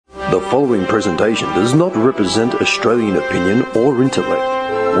The following presentation does not represent Australian opinion or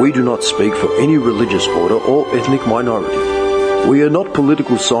intellect. We do not speak for any religious order or ethnic minority. We are not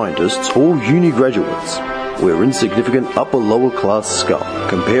political scientists or uni graduates. We're insignificant upper-lower class scum,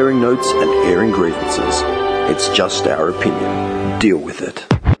 comparing notes and airing grievances. It's just our opinion. Deal with it.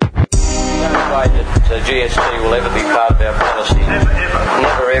 No way that GST will ever be part of our policy.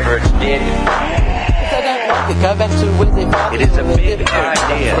 Never ever, it's dead. If they don't like it, go back to where they're from. It is a big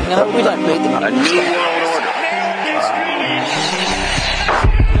idea. No, we don't need them. A new world order.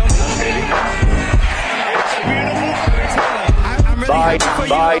 By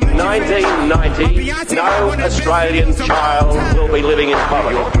 1990, no Australian child will be living in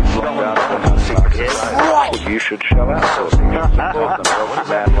poverty. Right. You should shut up. That's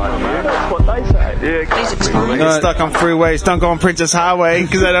what they say. Please explain. Stuck on freeways, don't go on Princess Highway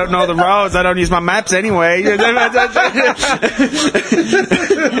because I don't know the roads. I don't use my maps anyway.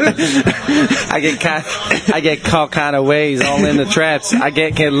 I get caught kind of ways, all in the traps. I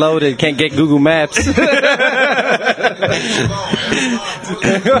get loaded, can't get Google Maps.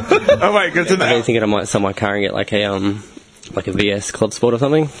 Oh wait, good to I've been know. thinking I might sell my car and get like a VS Club Sport or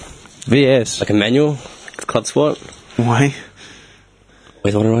something, VS. like a manual Club Sport. Why?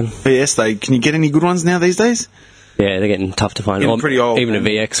 Always wanted one. VS, can you get any good ones now these days? Yeah, they're getting tough to find. Getting Or pretty old, even man. a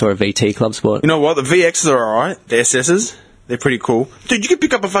VX or a VT Club Sport. You know what? The VXs are alright. The SSs, they're pretty cool. Dude, you can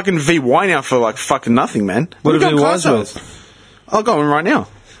pick up a fucking VY now for like fucking nothing, man. What Look are up car VYs sales. worth? I'll go on right now.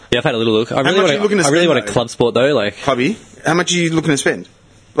 Yeah, I've had a little look. I much are you looking to really spend, want a though? Club Sport though. Like, Hubby, how much are you looking to spend?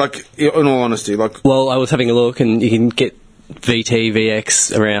 Like, in all honesty, like... well, I was having a look and you can get VT,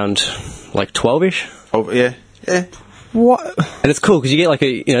 VX around like 12ish. Oh, yeah. Yeah. What? And it's cool because you get like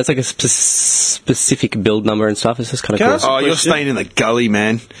it's like a specific build number and stuff. It's just kind of Can I cool. ask- Oh, you're question? staying in the gully,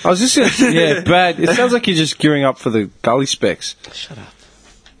 man. I was just yeah, bad. It sounds like you're just gearing up for the gully specs. Shut up.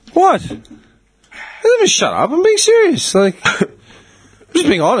 What? Let me shut up. I'm being serious. Like, I'm just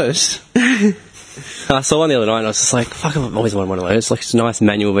being honest. I saw one the other night and I was just like, fuck, I've always wanted one of those. Like, it's a nice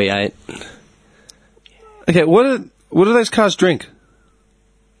manual V8. Okay, what do those cars drink?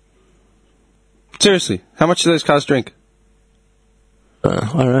 Seriously, how much do those cars drink? I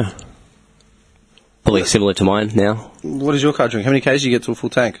don't know. Probably similar to mine now. What does your car drink? How many Ks do you get to a full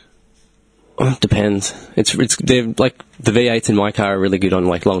tank? Depends. They're like the V8s in my car are really good on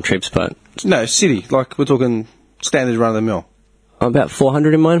like long trips, but No, city. Like, we're talking standard run of the mill. I'm about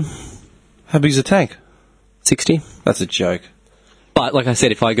 400 in mine, How big's a tank? 60. That's a joke. But like I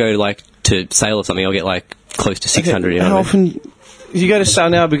said, if I go like to sale or something, I'll get like close to 600. You know How what I mean? often you go to sale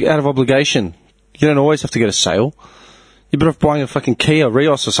now out of obligation? You don't always have to go to sale. You're better off buying a fucking Kia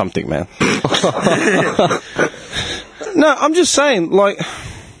Rios or something, man. No, I'm just saying, like...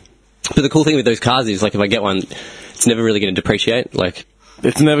 But the cool thing with those cars is like if I get one, it's never really going to depreciate. Like,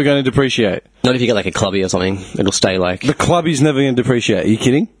 It's never going to depreciate. not if you get like a clubby or something, it'll stay like The clubby's never going to depreciate. Are you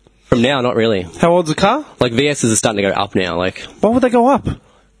kidding? from now. Not really. How old's the car? Like VSs are starting to go up now. Like, Why would they go up?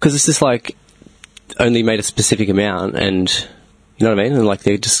 because it's just like only made a specific amount, and you know what I mean. And like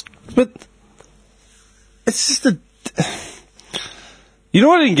they just But it's just a... You know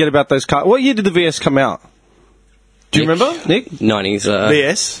what I didn't get about those cars? What year did the VS come out? Do you remember, Nick? 90s.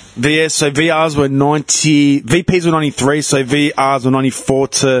 VS, so VRs were 90, VPs were 93, so VRs were 94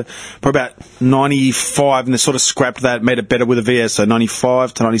 to probably about 95, and they sort of scrapped that, made it better with a VS, so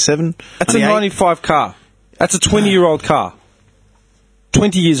 95 to 97. That's a 98. 95 car. That's a 20-year-old car.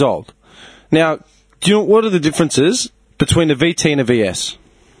 20 years old. Now, do you know what are the differences between a VT and a VS?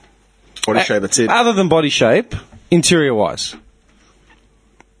 Body shape, that's it. Other than body shape, interior-wise.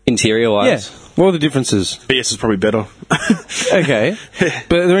 Interior wise, Yeah. What are the differences? VS is probably better. Okay.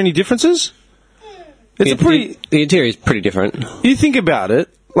 But are there any differences? It's a pretty... the interior is pretty different. You think about it,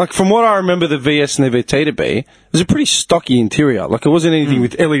 like from what I remember the VS and the VT to be, it was a pretty stocky interior. Like it wasn't anything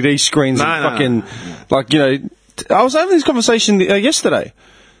with LED screens No, and no, fucking, like, you know, I was having this conversation yesterday,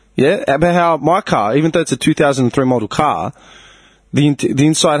 yeah, about how my car, even though it's a 2003 model car, the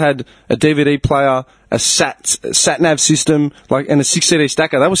inside had a DVD player, a sat nav system, like, and a 6 CD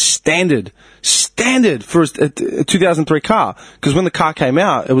stacker. That was standard for a 2003 car. Because when the car came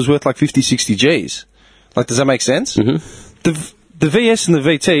out, it was worth like 50, 60 G's. Like, does that make sense? Mm-hmm. The VS and the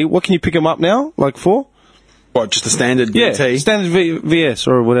VT, what can you pick them up now? Like for? What, just a standard Yeah, VT? standard VS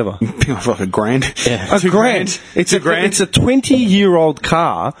or whatever. Pick up like $1,000. Yeah. A grand. It's $2,000. It's a 20-year-old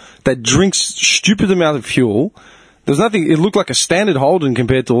car that drinks stupid amount of fuel. There's nothing. It looked like a standard Holden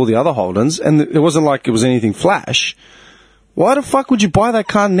compared to all the other Holdens, and it wasn't like it was anything flash. Why the fuck would you buy that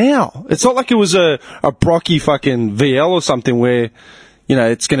car now? It's not like it was a Brocky fucking VL or something where,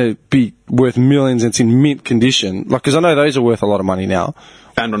 it's going to be worth millions and it's in mint condition. Like, because I know those are worth a lot of money now.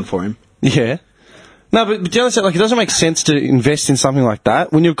 Found one for him. Yeah. No, but do you understand? Like, it doesn't make sense to invest in something like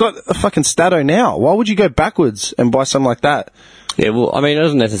that when you've got a fucking Stato now. Why would you go backwards and buy something like that? Yeah, well, I mean, it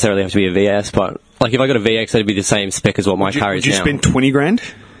doesn't necessarily have to be a VS, but like if I got a VX, it'd be the same spec as what my car is Would you now. spend 20 grand?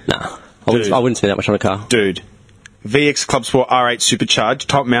 Nah, I wouldn't spend that much on a car. Dude. VX Club Sport R8 Supercharged,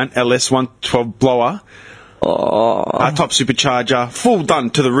 top mount, LS 112 blower. Top supercharger, full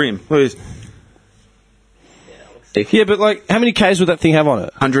done to the rim. Look at this. Yeah, but like, how many Ks would that thing have on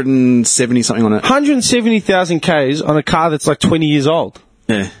it? 170 something on it. 170,000 Ks on a car that's like 20 years old.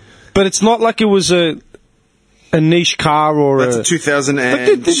 Yeah. But it's not like it was a niche car or That's a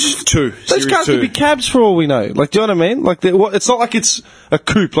 2002. Those Series cars 2. could be cabs for all we know. Like, do you know what I mean? Like, it's not like it's a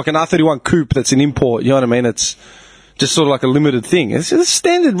coupe, like an R31 coupe that's an import. You know what I mean? It's just sort of like a limited thing. It's a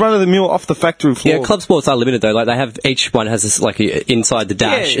standard run-of-the-mill off the factory floor. Yeah, Club Sports are limited though. Like they have, each one has this like inside the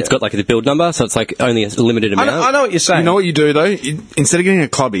dash. Yeah. It's got like the build number, so it's like only a limited amount. I know what you're saying. You know what you do though? Instead of getting a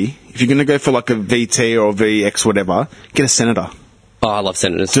clubby, if you're going to go for like a VT or VX whatever, get a Senator. Oh, I love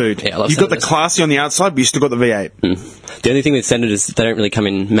Senators. Dude, yeah, I love you've got Senators. the classy on the outside, but you still got the V8. The only thing with Senators, they don't really come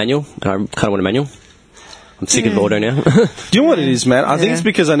in manual, and I kind of want a manual. I'm sick of auto now. Do you know what it is, man? I think it's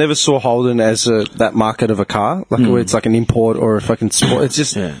because I never saw Holden as that market of a car, like where it's like an import or a fucking sport. It's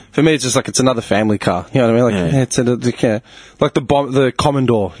just for me, it's just like it's another family car. You know what I mean? Like it's like the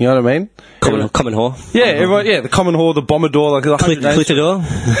Commodore. You know what I mean? Common whore. Yeah, everyone. Yeah, the Commodore, the Bombador, like the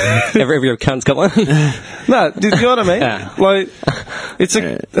Clitador. Every account's got one. No, do you know what I mean? Yeah. Like, it's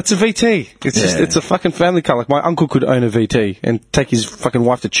a VT. It's just it's a fucking family car. Like my uncle could own a VT and take his fucking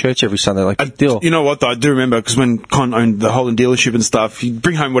wife to church every Sunday. Like, big deal. You know what though? I do remember because when Con owned the Holden dealership and stuff, he'd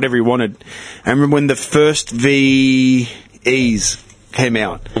bring home whatever he wanted. I remember when the first VEs came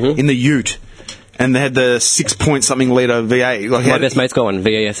out in the Ute, and they had the 6 something litre V8. Like, My best mate's got one,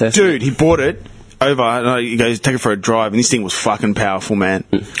 VASS. dude, he bought it over, and he goes, take it for a drive, and this thing was fucking powerful, man.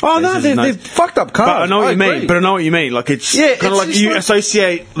 Oh no, they're fucked up cars. But I know what you agree. mean. But I know what you mean. Like it's Yeah, kind of it's like just you like-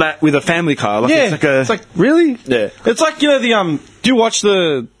 associate that with a family car. Like Yeah, it's like really? Yeah. It's like, you know, the do you watch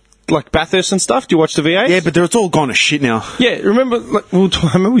the like Bathurst and stuff? Do you watch the V8? yeah, but it's all gone to shit now. Yeah, remember? Like, I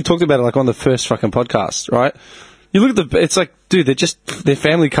remember we talked about it like on the first fucking podcast, right? You look at it's like, dude, they're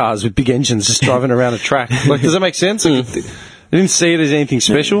family cars with big engines just driving around a track. Like, does that make sense? Like, I didn't see it as anything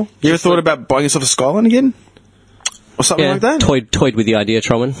special. You ever thought about buying yourself a Skyline again, or something Yeah, like that? toyed with the idea,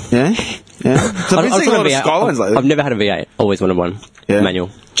 Trollman. Yeah, yeah. So I've been seeing a lot of Skylines lately. I've never had a V8. Always wanted one. Yeah. Manual.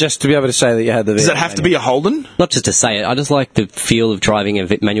 Just to be able to say that you had the V8. Does it have to be a Holden? Not just to say it. I just like the feel of driving a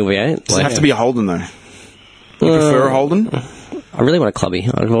manual V8. Does it have to be a Holden though? You prefer a Holden? I really want a clubby.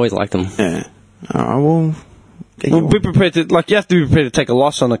 I've always liked them. Yeah. I will. Well, be prepared to, like, you have to be prepared to take a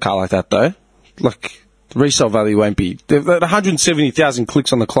loss on a car like that, though. Like, the resale value won't be. They've got 170,000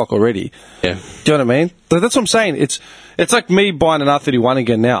 clicks on the clock already. Yeah. Do you know what I mean? That's what I'm saying. It's like me buying an R31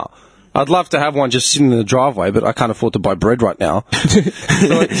 again now. I'd love to have one just sitting in the driveway, but I can't afford to buy bread right now. So,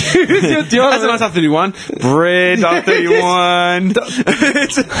 like, do you know That's what a nice R31. Bread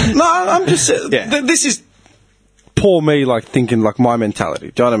R31. No, I'm just. This is poor me, like, thinking like my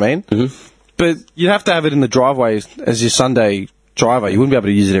mentality. Do you know what I mean? Mm-hmm. But you'd have to have it in the driveway as your Sunday driver. You wouldn't be able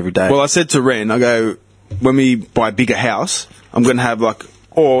to use it every day. Well, I said to Ren, I go, when we buy a bigger house, I'm going to have like,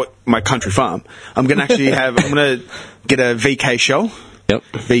 or my country farm, I'm going to actually have, I'm going to get a VK shell, Yep.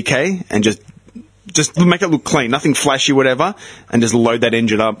 VK, and just make it look clean, nothing flashy, whatever, and just load that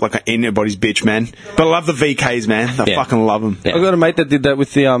engine up like anybody's bitch, man. But I love the VKs, man. I Yeah. fucking love them. Yeah. I've got a mate that did that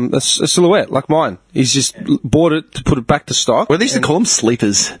with the a Silhouette, like mine. He's just bought it to put it back to stock. Well, they used to call them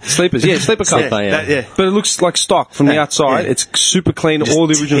sleepers. Sleepers, yeah, sleeper car. Sleeper, yeah. Yeah. But it looks like stock from the outside. Yeah. It's super clean, Just all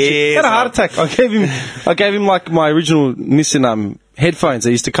the original shit. He had a heart attack. I gave him like my original Nissan headphones.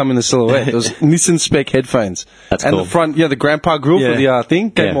 They used to come in the Silhouette. It was Nissan spec headphones. That's and cool. the front, the grandpa grill for the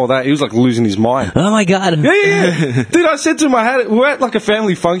thing. Gave him all that. He was like losing his mind. Oh my god. Yeah. Dude, I said to him, we were at like a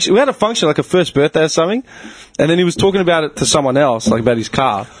family function. We had a function, like a first birthday or something. And then he was talking about it to someone else, like about his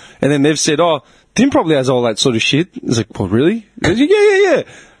car. And then they've said, oh, Tim probably has all that sort of shit. He's like, well, really? He goes, yeah.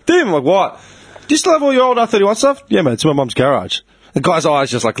 Tim, I'm like, what? Do you still have all your old R31 stuff? Yeah, man, it's in my mum's garage. The guy's eyes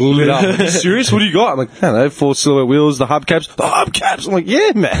just like lit up. Are you serious? What do you got? I'm like, I don't know, 4 Silhouette wheels, the hubcaps. The hubcaps! I'm like,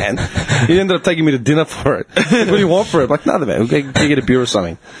 yeah, man. He ended up taking me to dinner for it. What do you want for it? I'm like, nothing, man. We'll get a beer or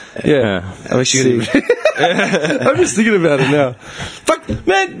something. Yeah. I wish you could. I'm just thinking about it now. Fuck,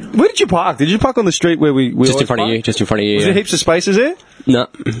 man, where did you park? Did you park on the street where we Just in always front of park? you. Just in front of you. Was Yeah. there heaps of spaces there? No.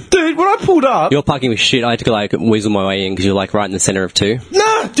 Dude, when I pulled up... You're parking with shit. I had to go like weasel my way in because you're like right in the center of two.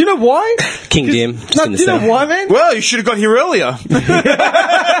 No, do you know why? King Dim. No, in the do you know center. why, man? Well, you should have got here earlier. No,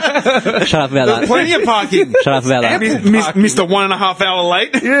 Shut up about that. Plenty of parking. Shut up about that. Mr. 1.5 hour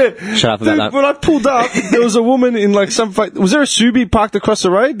late. Yeah. Shut up about Dude, that. when I pulled up, there was a woman in like some. Was there a Subi parked across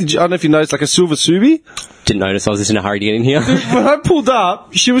the road? I don't know if you noticed, like a silver Subi. Didn't notice. I was just in a hurry to get in here. When I pulled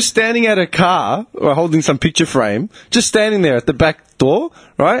up, she was standing at her car, or holding some picture frame, just standing there at the back door,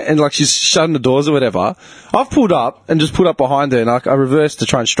 right? And like she's shutting the doors or whatever. I've pulled up and just pulled up behind her, and I reversed to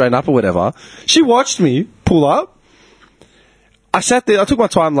try and straighten up or whatever. She watched me pull up. I sat there. I took my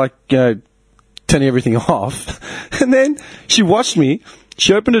time, like, turning everything off, and then she watched me.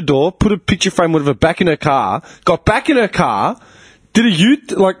 She opened the door, put a picture frame, whatever, back in her car. Got back in her car,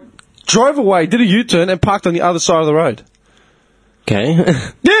 drove away, did a U-turn, and parked on the other side of the road. Okay.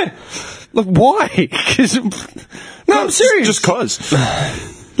 Yeah. Like, why? No, I'm serious. Just cause.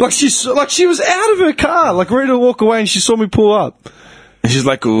 Like she was out of her car, like ready to walk away, and she saw me pull up. And she's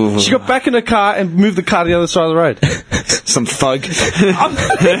like, ooh. She got back in her car and moved the car to the other side of the road. Some thug. I'm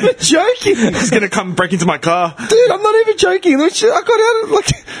not even joking. He's going to come break into my car. Dude, I'm not even joking. I got out of, I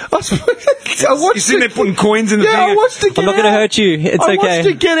watched You're sitting there putting coins in the Yeah, thing. I watched her get I'm not going to out. hurt you. It's I okay. watched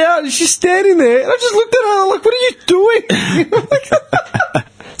her get out, and she's standing there, and I just looked at her, like, what are you doing?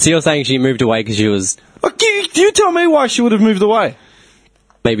 So you're saying she moved away because she was Like, you tell me why she would have moved away.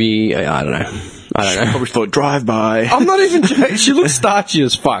 maybe, I don't know. Probably thought drive-by. I'm not even joking. She looks starchy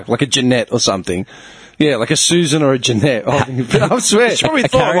as fuck, like a Jeanette or something. Yeah, like a Susan or a Jeanette. I swear. Probably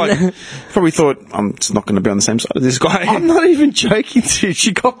thought, I'm just not going to be on the same side of this guy. I'm not even joking, dude.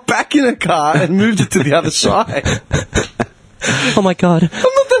 She got back in her car and moved it to the other side. Oh my god. I'm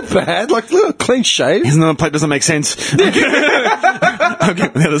not that bad. Like, look, clean shave. His number plate doesn't make sense. Okay,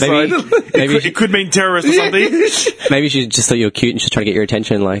 on the other side. It could mean terrorist or something. Maybe she just thought you were cute and she's trying to get your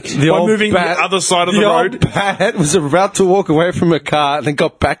attention, like... The By old moving bat- the other side of the old road. bat was about to walk away from her car and then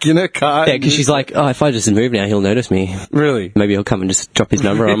got back in her car. Yeah, because she's like, oh, if I just move now, he'll notice me. Really? Maybe he'll come and just drop his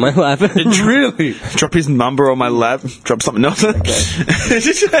number on my lap. Really? Drop his number on my lap. Drop something else.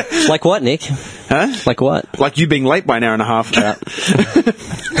 Like what, Nick? Huh? Like what? Like you being late by an hour and a half. I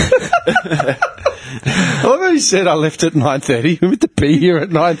love how you said I left at 9:30. We meant to be here at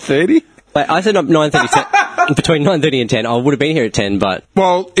 9:30. Wait, I said 9:30, between 9:30 and 10. I would have been here at 10, but...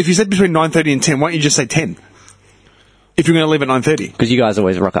 Well, if you said between 9:30 and 10, why don't you just say 10? If you're going to leave at 9:30. Because you guys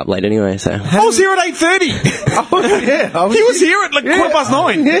always rock up late anyway, so... I was here at 8:30. Oh, yeah. He was here at like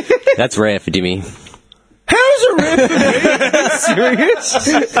 9:15. That's rare for Dimmy. How is it rare for me? Are you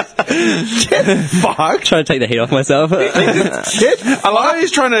serious? Get fucked. Trying to take the heat off myself. I like how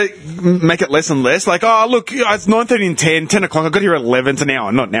he's trying to make it less and less. Like, oh, look, it's 9:30 and 10, 10 o'clock. I got here at 11. It's an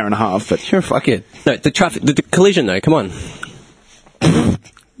hour, not an hour and a half. But You're a fuckhead. No, the traffic... The collision, though, come on. Are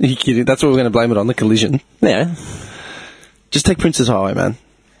you kidding? That's what we're going to blame it on, the collision. Yeah. Just take Princess Highway, man.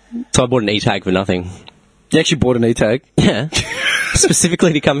 So I bought an E-tag for nothing. You actually bought an E-tag? Yeah.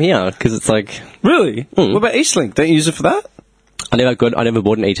 Specifically to come here, because it's like... Really? What about Eastlink? Don't you use it for that? I never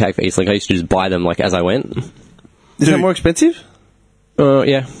bought an E-tag for Eastlink. I used to just buy them, like, as I went. Is that more expensive?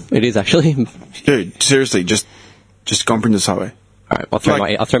 Yeah, it is, actually. dude, seriously, just go on Princess Highway. Alright, I'll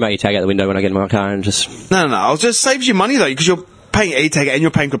throw my E-tag out the window when I get in my car and just... No. It just saves you money though, because you're paying E-tag and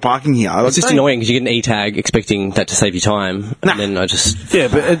you're paying for parking here. It's just annoying because you get an E-tag expecting that to save you time, Nah. and then I just... Yeah,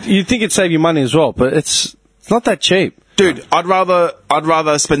 but you'd think it'd save you money as well, but it's not that cheap. Dude, I'd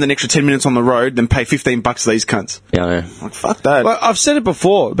rather spend an extra 10 minutes on the road than pay $15 to these cunts. Yeah, I know. Like, fuck that. Well, I've said it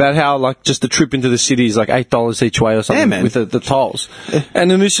before about how, like, just the trip into the city is like $8 each way or something, Yeah, man. with the tolls.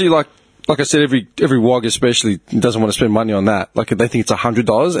 And initially, like I said, every WOG especially doesn't want to spend money on that. Like, they think it's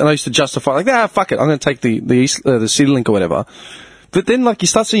 $100, and I used to justify, like, fuck it, I'm going to take the CityLink or whatever. But then, like, you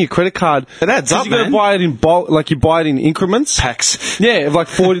start seeing your credit card. It adds up, you got to man. buy it in bulk, like, you buy it in increments. Packs. Yeah, of like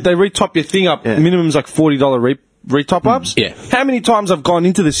 40, they retop your thing up. Yeah. Minimum's like $40 retop ups. Yeah. How many times I've gone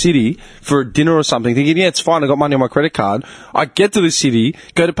into the city for a dinner or something thinking, yeah, it's fine, I got money on my credit card. I get to the city,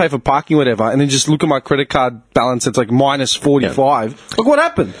 go to pay for parking, whatever, and then just look at my credit card balance, it's like minus 45. Like, what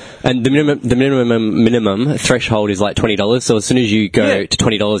happened? And the minimum threshold is like $20, so as soon as you go to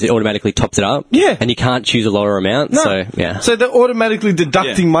 $20, it automatically tops it up. Yeah. And you can't choose a lower amount, so, yeah. So they're automatically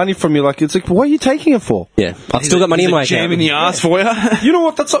deducting money from you, like, it's like, what are you taking it for? Yeah. I've still got money in my jam account. in the ass for you. You know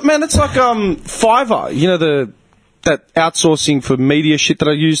what, that's like, man, that's like, Fiverr, you know, that outsourcing for media shit that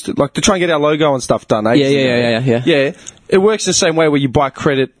I used, like, to try and get our logo and stuff done. Yeah. Yeah, it works the same way where you buy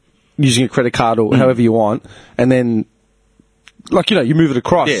credit using a credit card or however you want, and then, like, you know, you move it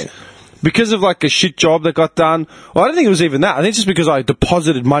across. Yeah. because of like a shit job that got done. Well, I don't think it was even that. I think it's just because I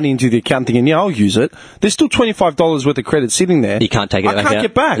deposited money into the account thinking, yeah, I'll use it. There's still $25 worth of credit sitting there. You can't take it I back can't out.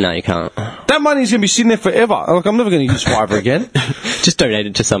 get back. No, you can't. That money's going to be sitting there forever. Like, I'm never going to use Fiverr again. Just donate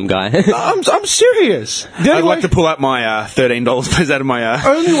it to some guy. I'm serious. The only I'd like way- to pull out my $13 please out of my.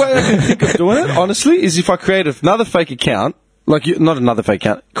 only way I can think of doing it, honestly, is if I create another fake account. Like, not another fake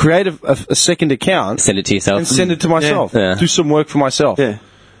account. Create a second account. Send it to yourself. And send it to myself. Yeah. Do some work for myself. Yeah.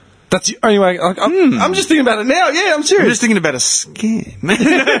 That's the only way. Like, I'm just thinking about it now. Yeah, I'm I'm serious. just thinking about a scam.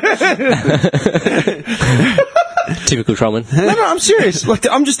 Typical Trollman. No, I'm serious. Like,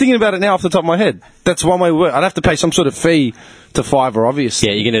 I'm just thinking about it now off the top of my head. That's one way to work. I'd have to pay some sort of fee to Fiverr, obviously.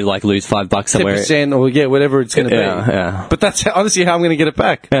 Yeah, you're going to like lose $5 somewhere. 10% or yeah, whatever it's going to be. Yeah. But that's honestly how I'm going to get it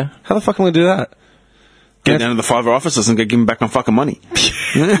back. Yeah. How the fuck am I going to do that? Get down to the Fiverr offices and go give them back my fucking money.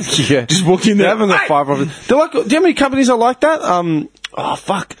 Yeah. Just walk in They there. haven't got Fiverr. They're like, do you know how many companies are like that? Oh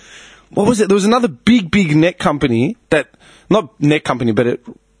fuck. What was it? There was another big net company that, not net company, but it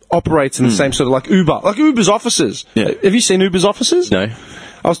operates in the same sort of like Uber. Like Uber's offices. Yeah. Have you seen Uber's offices? No.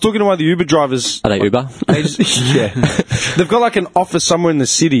 I was talking to one of the Uber drivers. Are they Uber? Yeah. They've got like an office somewhere in the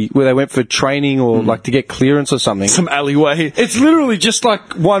city where they went for training or like to get clearance or something. Some alleyway. It's literally just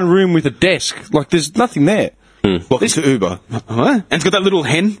like one room with a desk. Like there's nothing there. Welcome to Uber. What? And it's got that little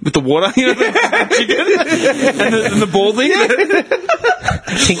hen with the water, you know, the chicken, and the ball thing.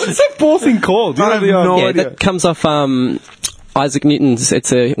 What's that ball thing called? Do you I know have the, no Yeah, idea. that comes off Isaac Newton's.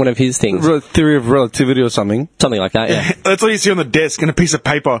 It's one of his things. theory of relativity or something. Something like that, yeah. That's all you see on the desk, and a piece of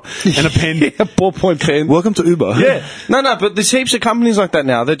paper and a pen. Yeah, ballpoint pen. Welcome to Uber. Yeah. No, but there's heaps of companies like that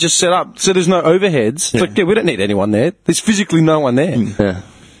now. They're just set up so there's no overheads. It's like, yeah, we don't need anyone there. There's physically no one there. Yeah.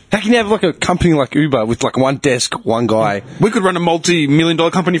 How can you have like a company like Uber with like one desk, one guy? We could run a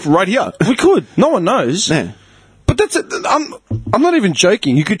multi-million-dollar company from right here. We could. No one knows. Yeah. But that's it. I'm not even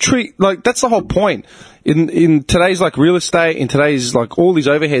joking. You could treat like that's the whole point. In today's like real estate, in today's like all these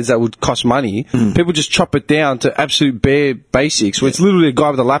overheads that would cost money, people just chop it down to absolute bare basics. Where it's literally a guy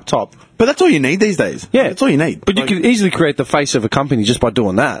with a laptop. But that's all you need these days. Yeah, That's all you need. But you could easily create the face of a company just by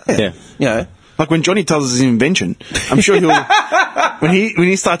doing that. Yeah. You know. Like when Johnny tells us his invention, I'm sure he'll when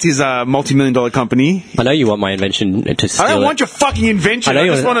he starts his multi-million-dollar company. I know you want my invention to steal I don't it. want your fucking invention. I know I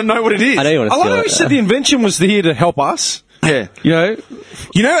you just want- want to know what it is. I know you want I to like steal how it. you said the invention was here to help us. Yeah.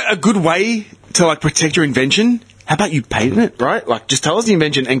 You know, A good way to like protect your invention. How about you patent it, right? Like, just tell us the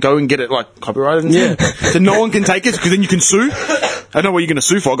invention and go and get it like copyrighted and stuff. So no one can take it because then you can sue. I know what you're going to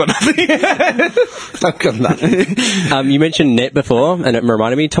sue for. I got nothing. I've got nothing. You mentioned net before, and it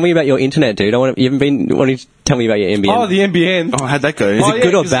reminded me. Tell me about your internet, dude. You haven't been wanting to tell me about your NBN. Oh, the NBN. Oh, how'd that go? Is it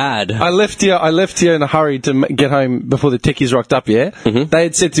good or 'cause bad? I left here in a hurry to get home before the techies rocked up. Yeah, they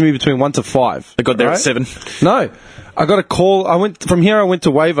had said to me between 1 to 5. I got there right? at 7. No, I got a call. I went to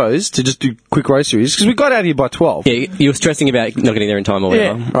Wavo's to just do quick groceries because we got out here by 12. Yeah, you were stressing about not getting there in time or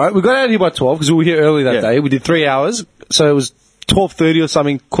whatever. Yeah, right. We got out here by 12 because we were here early that Yeah. day. We did 3 hours, so it was 12:30 or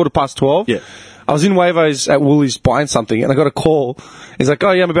something, 12:15. Yeah. I was in Wavo's at Woolies buying something, and I got a call. He's like,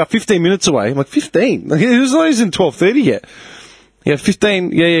 "Oh yeah, I'm about 15 minutes away." I'm like, "15? Like, it was not even 12:30 yet." Yeah,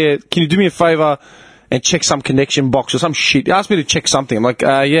 15. Yeah. Can you do me a favour and check some connection box or some shit? He asked me to check something. I'm like,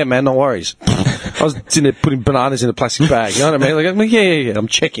 "Yeah, man, no worries." I was in there putting bananas in a plastic bag. You know what I mean? Like, I'm like, yeah. I'm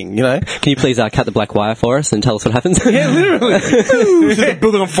checking. You know? Can you please cut the black wire for us and tell us what happens? Yeah, literally. The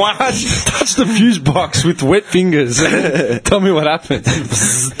building on fire. Touch the fuse box with wet fingers. Tell me what happened.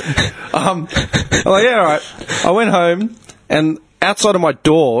 I'm like, yeah, all right. I went home, and outside of my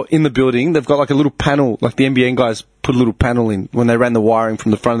door in the building, they've got like a little panel. Like the NBN guys put a little panel in when they ran the wiring from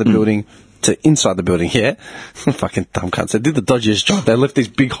the front of the building to inside the building. Yeah, fucking dumb cunts. They did the dodgiest job. They left these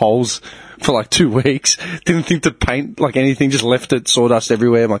big holes for like 2 weeks. Didn't think to paint like anything. Just left it sawdust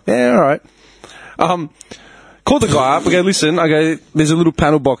everywhere. I'm like, yeah, all right. Called the guy up. I go, listen. I go, there's a little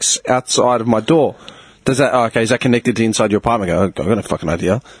panel box outside of my door. Does that? Oh, okay. Is that connected to inside your apartment? I go, I've got no fucking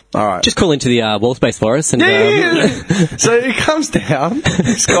idea. All right. Just call into the wall space for us. And, Yeah. So he comes down.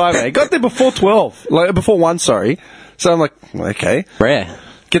 This guy, man, got there before 12, like before 1. Sorry. So I'm like, okay. Rare.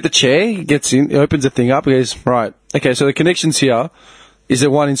 Get the chair. He gets in. He opens the thing up. He goes, right. Okay. So the connection's here. Is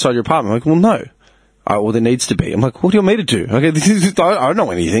there one inside your apartment? I'm like, well, no. All right, well, there needs to be. I'm like, what do you want me to do? Okay, I don't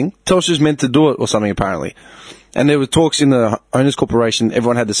know anything. Telstra's meant to do it or something, apparently. And there were talks in the owners' corporation.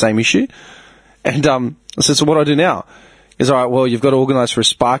 Everyone had the same issue. And I said, so what do I do now? He goes, all right, well, you've got to organise for a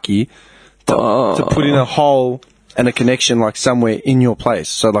Sparky to put in a hole and a connection, like, somewhere in your place.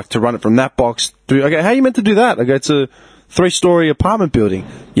 So, like, to run it from that box through. Okay, how are you meant to do that? I go, it's a 3-story apartment building.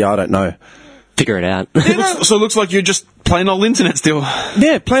 Yeah, I don't know. figure it out. So it looks like you're just plain old internet still.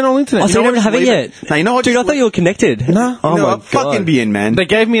 Yeah, plain old internet. Oh, so you don't have it yet? No, you know what? Dude, I thought you were connected. No. Oh, my God. Fuck NBN, man. They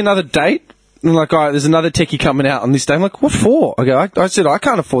gave me another date. And like, all right, there's another techie coming out on this day. I'm like, what for? I said, I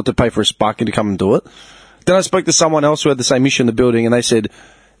can't afford to pay for a Sparky to come and do it. Then I spoke to someone else who had the same issue in the building, and they said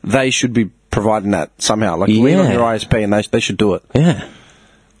they should be providing that somehow. Like, lean on your ISP, and they should do it. Yeah.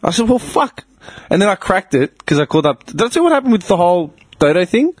 I said, well, fuck. And then I cracked it, because I called up. Did I tell you what happened with the whole Dodo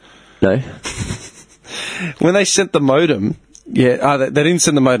thing? No. When they sent the modem, they didn't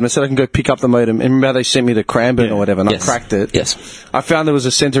send the modem. I said I can go pick up the modem. And remember how they sent me to Cranbourne or whatever, and Yes. I cracked it. Yes. I found there was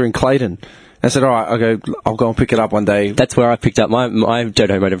a centre in Clayton. I said, all right, I'll go and pick it up one day. That's where I picked up my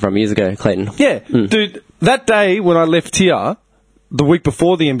Dodo modem from years ago, Clayton. Yeah, dude, that day when I left here, the week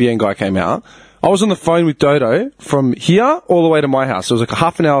before the NBN guy came out, I was on the phone with Dodo from here all the way to my house. It was like a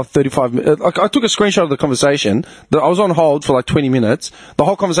half an hour, 35 minutes. Like, I took a screenshot of the conversation. I was on hold for like 20 minutes. The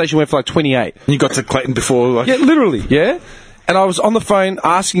whole conversation went for like 28. You got to Clayton before, like... Yeah, literally, yeah. And I was on the phone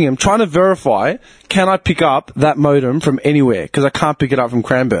asking him, trying to verify, can I pick up that modem from anywhere? Because I can't pick it up from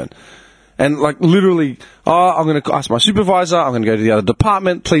Cranbourne. And like literally, I'm going to ask my supervisor, I'm going to go to the other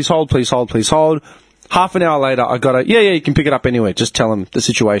department, please hold, please hold, please hold. Half an hour later, I got you can pick it up anywhere, just tell him the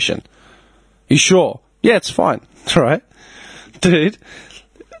situation. You sure? Yeah, it's fine. It's all right. Dude,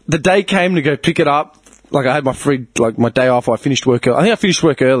 the day came to go pick it up, like I had my day off, I finished work early. I think I finished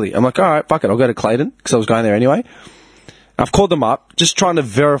work early. I'm like, all right, fuck it, I'll go to Clayton, because I was going there anyway. I've called them up, just trying to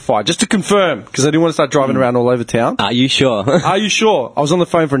verify, just to confirm, because I didn't want to start driving around all over town. Are you sure? Are you sure? I was on the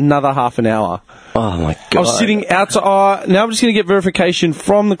phone for another half an hour. Oh, my God. I was sitting outside. Now I'm just going to get verification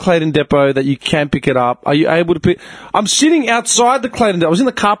from the Clayton depot that you can pick it up. Are you able to pick... I'm sitting outside the Clayton depot. I was in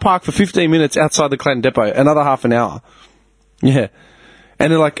the car park for 15 minutes outside the Clayton depot. Another half an hour. Yeah.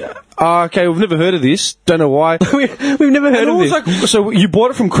 And they're like, okay, we've never heard of this. Don't know why. We've never heard of this. Like, so you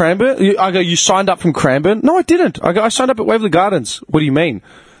bought it from Cranbourne? I go, you signed up from Cranbourne? No, I didn't. I signed up at Waverley Gardens. What do you mean?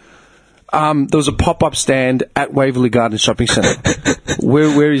 There was a pop-up stand at Waverley Gardens Shopping Centre.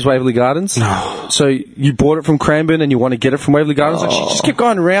 Where is Waverley Gardens? No. So you bought it from Cranbourne and you want to get it from Waverley Gardens? Like, she just kept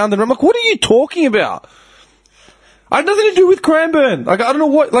going around, and I'm like, what are you talking about? I had nothing to do with Cranbourne. Like, I don't know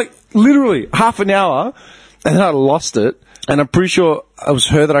what, like, literally half an hour, and then I lost it, and I'm pretty sure it was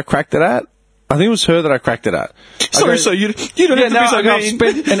her that I cracked it at. I think it was her that I cracked it at. Sorry, so you don't have to be so I've mean.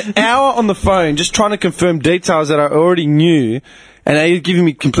 spent an hour on the phone just trying to confirm details that I already knew, and now you're giving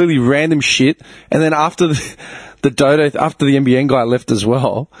me completely random shit. And then after the Dodo, after the NBN guy left as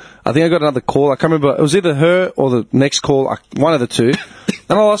well, I think I got another call. I can't remember. It was either her or the next call, one of the two.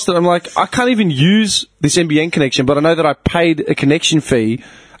 And I lost it. I'm like, I can't even use this NBN connection, but I know that I paid a connection fee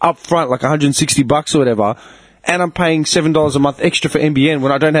up front, like $160 or whatever. And I'm paying $7 a month extra for NBN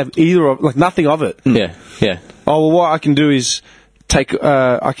when I don't have either of, like, nothing of it. Yeah. Oh, well, what I can do is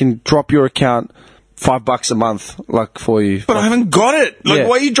I can drop your account $5 a month, like, for you. But I haven't got it. Like, Yeah.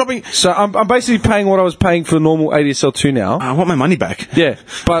 why are you dropping... So I'm basically paying what I was paying for normal ADSL 2 now. I want my money back. Yeah,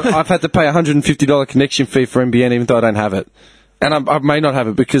 but I've had to pay a $150 connection fee for NBN even though I don't have it. And I may not have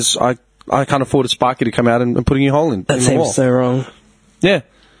it because I can't afford a Sparky to come out and put a new hole in. That in the wall. seems so wrong. Yeah.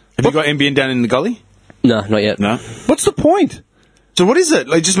 Have you got NBN down in the gully? No, not yet. No. What's the point? So what is it?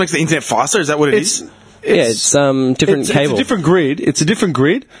 Like, it just makes the internet faster? Is that what it is? It's different cable. It's a different grid. It's a different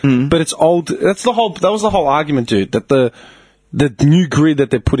grid, but it's old. That was the whole argument, dude. That the new grid that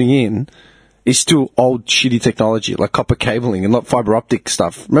they're putting in is still old, shitty technology, like copper cabling and not fiber optic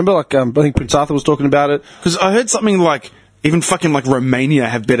stuff. Remember, like I think Prince Arthur was talking about it. Because I heard something like even fucking like Romania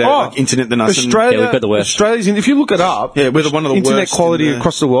have better like, internet than us. Australia, Yeah, we've got the worst. Australia's if you look it up, Yeah, we're one of the internet worst quality in the-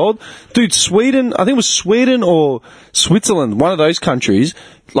 across the world. Dude, Sweden, I think it was Sweden or Switzerland, one of those countries,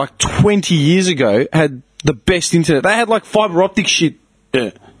 like 20 years ago, had the best internet. They had like fiber optic shit.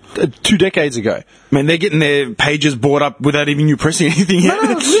 Yeah. 2 decades ago. Man, they're getting their pages bought up without even you pressing anything yet.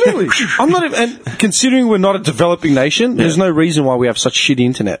 No, literally. I'm not even, and considering we're not a developing nation, there's no reason why we have such shitty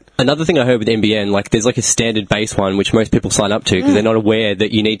internet. Another thing I heard with NBN, like there's like a standard base one which most people sign up to because they're not aware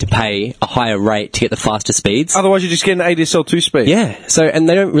that you need to pay a higher rate to get the faster speeds. Otherwise, you just get an ADSL 2 speed. Yeah, so and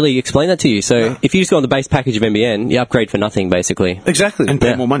they don't really explain that to you. So if you just go on the base package of NBN, you upgrade for nothing basically. Exactly. And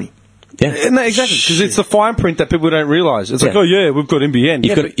pay Yeah. more money. Yeah, No, exactly, because it's the fine print that people don't realise. It's like, Yeah. oh yeah, we've got NBN.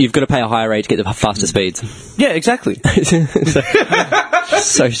 you've got to pay a higher rate to get the faster speeds. Yeah, exactly.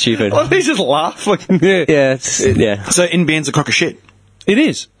 So stupid. Well, they just laugh. Like, yeah. Yeah, yeah. So NBN's a crock of shit. It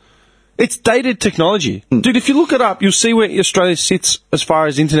is. It's dated technology. Dude, if you look it up, you'll see where Australia sits as far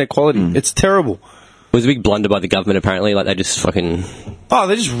as internet quality. It's terrible. It was a big blunder by the government apparently. Like they just fucking. Oh,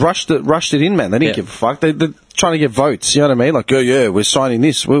 they just rushed it in, man. They didn't Yeah. give a fuck. They're trying to get votes. You know what I mean? Like, oh yeah, we're signing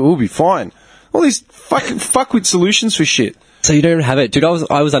this. We'll be fine. All these fucking fuckwit solutions for shit. So you don't have it, dude.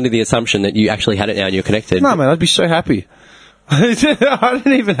 I was under the assumption that you actually had it now and you're connected. No, man, I'd be so happy. I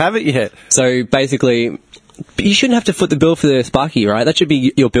didn't even have it yet. So basically, you shouldn't have to foot the bill for the Sparky, right? That should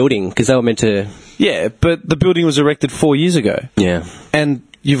be your building because they were meant to. Yeah, but the building was erected 4 years ago. Yeah. And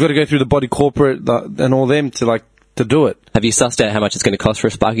you've got to go through the body corporate and all them to do it. Have you sussed out how much it's going to cost for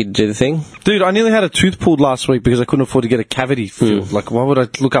a Sparky to do the thing? Dude, I nearly had a tooth pulled last week because I couldn't afford to get a cavity filled. Like, why would I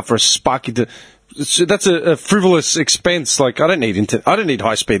look up for a Sparky to... That's a frivolous expense. Like, I don't need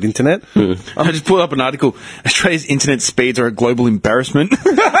high-speed internet. I just pulled up an article. Australia's internet speeds are a global embarrassment.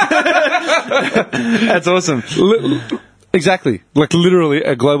 That's awesome. Exactly. Like, literally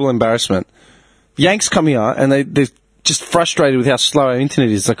a global embarrassment. Yanks come here and they're just frustrated with how slow our internet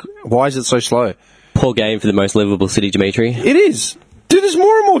is. Like, why is it so slow? Poor game for the most livable city, Dimitri. It is. Dude, there's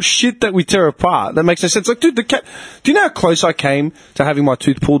more and more shit that we tear apart that makes no sense. Like, dude, do you know how close I came to having my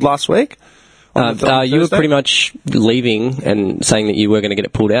tooth pulled last week? You were pretty much leaving and saying that you were going to get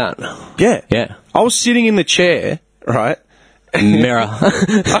it pulled out. Yeah. Yeah. I was sitting in the chair, right? Mirror.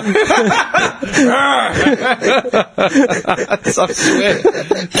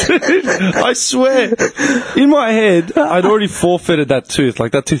 I swear. In my head, I'd already forfeited that tooth.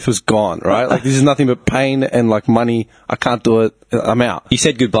 Like, that tooth was gone, right? Like, this is nothing but pain and, like, money. I can't do it. I'm out. You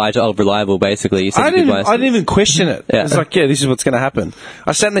said goodbye to Old Reliable, basically. You said I didn't even question it. Yeah. It's like, yeah, this is what's going to happen.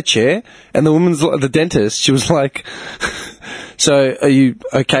 I sat in the chair, and the dentist, she was like, so are you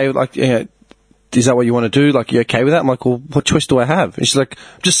okay with, like, you know, is that what you want to do? Like, are you okay with that? I'm like, well, what choice do I have? And she's like,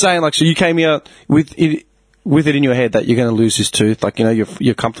 I'm just saying, like, so you came here with it in your head that you're going to lose this tooth. Like, you know,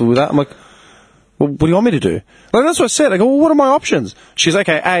 you're comfortable with that? I'm like, well, what do you want me to do? Like, that's what I said. I go, well, what are my options? She's like,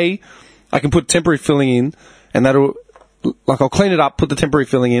 okay, I can put temporary filling in, and that'll, like, I'll clean it up, put the temporary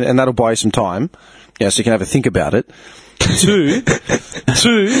filling in, and that'll buy you some time. Yeah, so you can have a think about it. Two,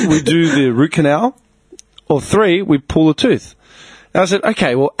 we do the root canal. Or 3, we pull a tooth. And I said,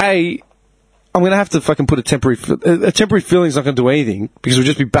 okay, well, I'm going to have to fucking put a temporary filling's not going to do anything because we'll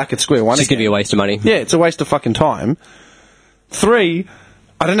just be back at square one. It's just going to be a waste of money. Yeah, it's a waste of fucking time. 3,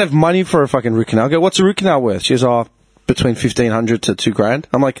 I don't have money for a fucking root canal. I go, what's a root canal worth? She goes, between $1,500 to $2,000.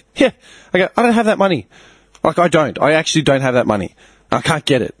 I'm like, yeah. I go, I don't have that money. Like, I actually don't have that money. I can't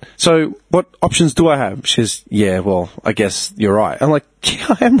get it. So, what options do I have? She says, yeah, well, I guess you're right. I'm like,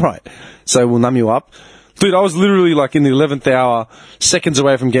 yeah, I am right. So, we'll numb you up. Dude, I was literally like in the 11th hour, seconds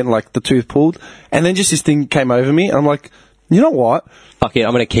away from getting like the tooth pulled, and then just this thing came over me, and I'm like, you know what? Fuck it,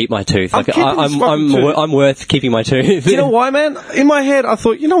 I'm going to keep my tooth. I'm keeping this fucking tooth. I'm worth keeping my tooth. You know why, man? In my head, I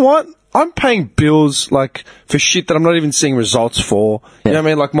thought, you know what? I'm paying bills like for shit that I'm not even seeing results for. You know what I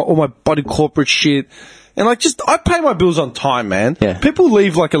mean? Like all my body corporate shit. And like I pay my bills on time, man. Yeah. People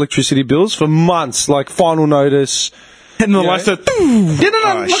leave like electricity bills for months, like final notice. And the lights are...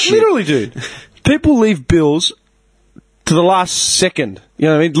 Literally, dude. People leave bills to the last second. You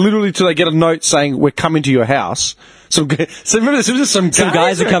know what I mean? Literally till they get a note saying, we're coming to your house. So remember, this was just some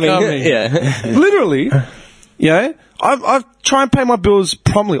guys are coming. Yeah. Literally. You know? I try and pay my bills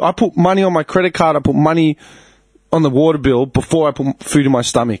promptly. I put money on my credit card. I put money on the water bill before I put food in my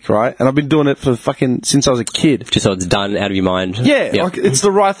stomach, right? And I've been doing it for since I was a kid. Just so it's done out of your mind. Yeah. Like, it's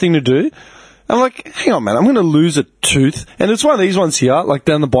the right thing to do. I'm like, hang on, man, I'm going to lose a tooth. And it's one of these ones here, like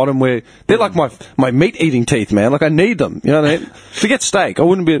down the bottom where they're like my meat-eating teeth, man. Like, I need them. You know what I mean? Forget steak.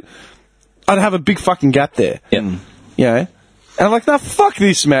 I'd have a big fucking gap there. Yeah. You know? And I'm like, nah, fuck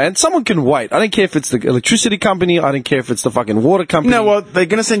this, man. Someone can wait. I don't care if it's the electricity company. I don't care if it's the fucking water company. No, well, they're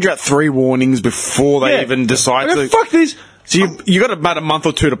going to send you out 3 warnings before they even decide I go, to... fuck this. So you got about a month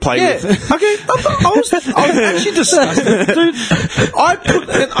or 2 to play with. Okay. I was actually disgusted, dude.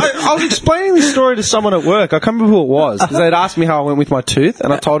 I was explaining this story to someone at work. I can't remember who it was because they'd asked me how I went with my tooth,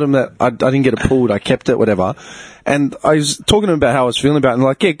 and I told them that I didn't get it pulled. I kept it, whatever. And I was talking to them about how I was feeling about it, and they're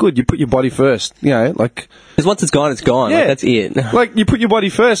like, yeah, good. You put your body first. You know, like. Because once it's gone, it's gone. Yeah. Like, that's it. Like, you put your body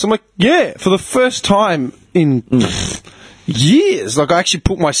first. I'm like, yeah, for the first time in years. Like, I actually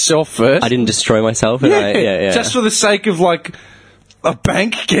put myself first. I didn't destroy myself. Yeah. Just for the sake of, like, a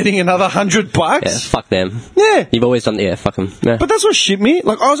bank getting another $100. Yeah, fuck them. Yeah. You've always done, fuck them. Yeah. But that's what shit me.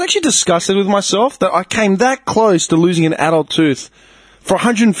 Like, I was actually disgusted with myself that I came that close to losing an adult tooth for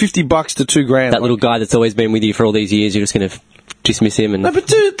 $150 to $2,000. That little guy that's always been with you for all these years, you're just going to dismiss him. And no, but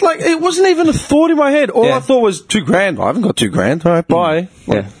dude, like, it wasn't even a thought in my head. All I thought was $2,000. I haven't got $2,000. All right, bye.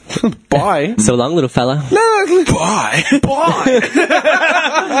 Like, bye. So long, little fella. No, bye. Bye.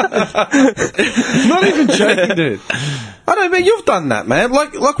 Not even joking, dude. I don't mean, you've done that, man.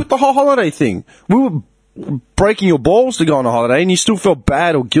 Like with the whole holiday thing. We were breaking your balls to go on a holiday, and you still felt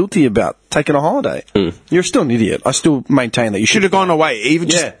bad or guilty about taking a holiday. You're still an idiot. I still maintain that you Should have gone away, even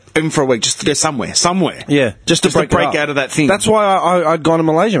Yeah. even for a week, just to go somewhere. Yeah, just to break it up. out of that thing. That's why I'd gone to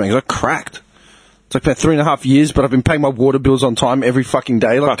Malaysia, man, 'cause I cracked. It's like about 3.5 years, but I've been paying my water bills on time every fucking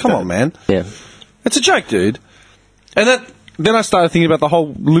day. Like, Fuck come that. on, man. Yeah. It's a joke, dude. And then I started thinking about the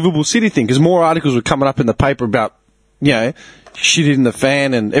whole livable city thing, because more articles were coming up in the paper about, shit in the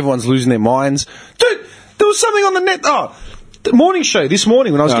fan and everyone's losing their minds. Dude, there was something on the net. Oh, the morning show this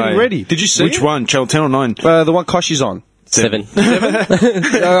morning when I was getting ready. Did you see Which it? one? Channel 10 or 9? The one Koshi's on. 7. I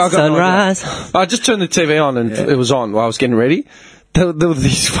got Sunrise. no idea. I just turned the TV on and it was on while I was getting ready. There were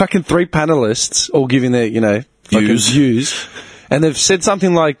these fucking 3 panelists all giving their, views. And they've said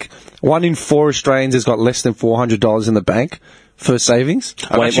something like 1 in 4 Australians has got less than $400 in the bank for savings.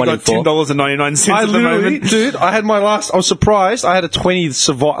 I've actually one in got four. $10.99 I at the literally, moment. dude, I was surprised. I had a 20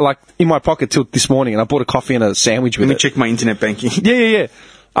 in my pocket till this morning, and I bought a coffee and a sandwich with Let me it. check my internet banking. Yeah.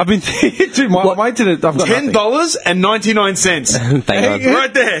 I've been, dude, my internet, I've got nothing. $10.99. Thank God.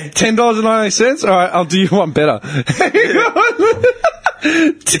 Right there. $10.98. All right, I'll do you one better.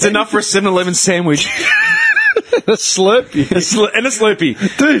 It's enough for a 7-Eleven sandwich. A Slurpee. And a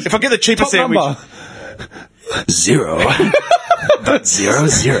Slurpee. Dude, if I get the cheaper top sandwich. number. 0.00.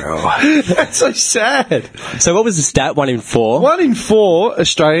 That's so sad. So what was the stat? 1 in 4? 1 in 4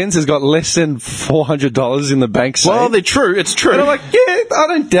 Australians has got less than $400 in the bank saved. Well, they're true. It's true. And I'm like, yeah, I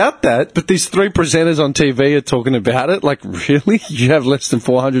don't doubt that. But these 3 presenters on TV are talking about it. Like, really? You have less than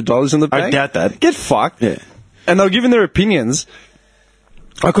 $400 in the bank? I doubt that. Get fucked. Yeah. And they were giving their opinions.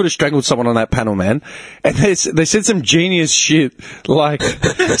 I could have strangled someone on that panel, man. And they said some genius shit, like...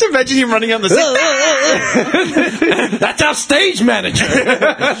 Just imagine him running on the set. That's our stage manager!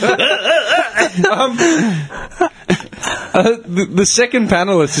 The second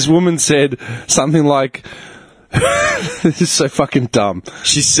panelist, this woman said something like... This is so fucking dumb.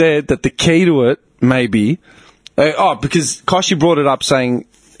 She said that the key to it, maybe... because Koshi brought it up saying...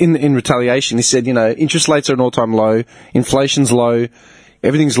 In retaliation, he said, interest rates are at an all-time low, inflation's low...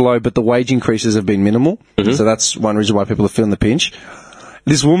 Everything's low, but the wage increases have been minimal. Mm-hmm. So that's one reason why people are feeling the pinch.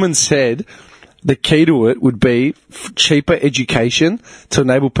 This woman said the key to it would be cheaper education to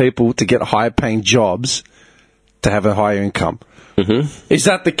enable people to get higher paying jobs to have a higher income. Mm-hmm. Is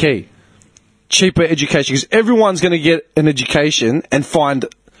that the key? Cheaper education. Because everyone's going to get an education and find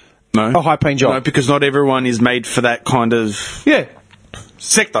a high paying job. No, because not everyone is made for that kind of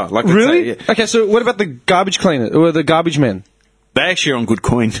sector. Like really? Say, yeah. Okay, so what about the garbage cleaner or the garbage men? They actually are on good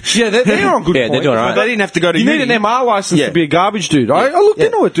coin. Yeah, they're on good Yeah, coin. they're doing all right. They didn't have to go to You uni. need an MR license to be a garbage dude. I looked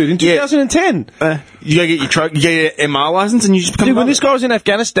into it, dude, in 2010. You go get your truck, you get your MR license, and you just become. Dude, when this guy was in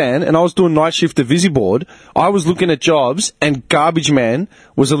Afghanistan and I was doing night shift at VisiBoard, I was looking at jobs, and garbage man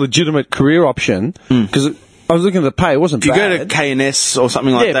was a legitimate career option because I was looking at the pay. It wasn't if you bad. go to KNS or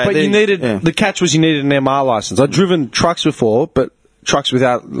something like that, but then, you needed the catch was you needed an MR license. I'd driven trucks before, but trucks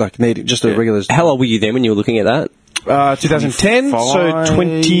without needing just a regular. How old were you then when you were looking at that? 2010, so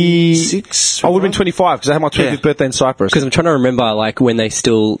 26. I would have been 25 because I had my 25th birthday in Cyprus. Because I'm trying to remember, when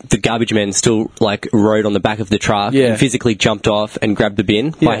the garbage men still, rode on the back of the truck and physically jumped off and grabbed the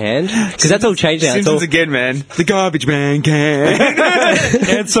bin by hand. Because that's all changed now. Simpsons again, man. The garbage man can.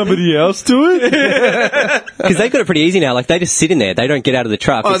 Add somebody else to it? Because they've got it pretty easy now. They just sit in there. They don't get out of the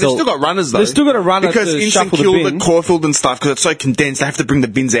truck. Oh, It's they've all- still got runners, though. They've still got a runner because to Instant shuffle the Kill, bin. the Caulfield and stuff, because it's so condensed, they have to bring the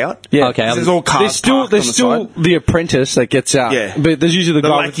bins out. Yeah. Okay, There's all cars There's still parked on the side. the apprentice that gets out. Yeah. But there's usually the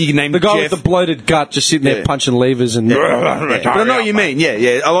guy, lackey named the guy Jeff. with the bloated gut just sitting there punching levers and... But I know what you mean,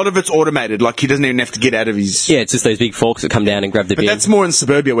 yeah. A lot of it's automated, he doesn't even have to get out of his... Yeah, it's just those big forks that come down and grab the But bin. that's more in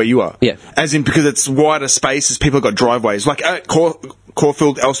suburbia where you are. Yeah. As in, because it's wider spaces, people have got driveways.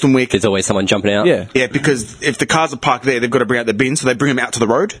 Caulfield, Elstonwick. There's always someone jumping out. Yeah. Yeah, because if the cars are parked there, they've got to bring out the bin, so they bring them out to the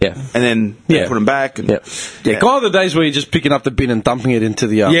road. Yeah. And then they put them back. And, Yeah, gone are the days where you're just picking up the bin and dumping it into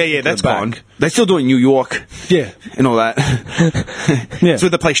the... that's the back. gone. They still do it in New York. Yeah. And all that. Yeah. It's where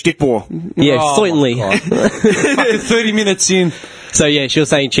they play stickball. Yeah, Oh, certainly. Fucking 30 minutes in. So, yeah, she was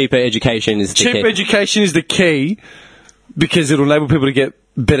saying cheaper education is the Cheap key. education is the key because it'll enable people to get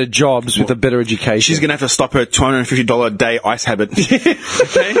better jobs with a better education. She's going to have to stop her $250 a day ice habit.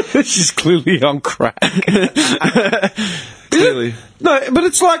 She's clearly on crack. Clearly. No, but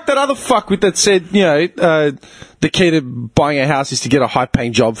it's like that other fuckwit that said, the key to buying a house is to get a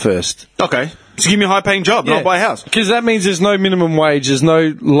high-paying job first. Okay. So give me a high-paying job and I'll buy a house. Because that means there's no minimum wage, there's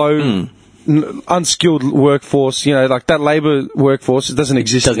no low unskilled workforce, like that labour workforce, it doesn't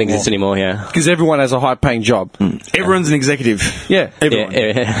exist Doesn't exist anymore, yeah. because everyone has a high-paying job. Everyone's an executive. Yeah. Everyone.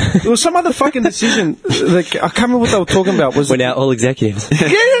 Yeah. There was some other fucking decision. I can't remember what they were talking about. We're now all executives.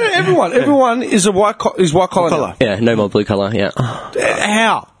 Everyone. Everyone is white collar. Collar. Yeah, no more blue collar, yeah.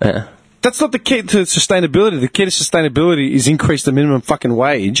 How? Yeah. That's not the key to sustainability. The key to sustainability is increase the minimum fucking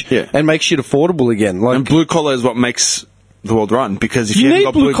wage and make shit affordable again. And blue collar is what makes the world run, because if You you haven't need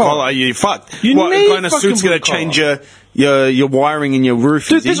got blue blue collar. collar, you're fucked. You what need kind of fucking suit's going blue to change your wiring in your roof?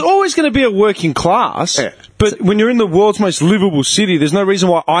 Dude, is there's it? always going to be a working class, Yeah. but when you're in the world's most livable city, there's no reason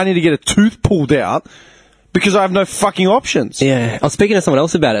why I need to get a tooth pulled out because I have no fucking options. Yeah, I was speaking to someone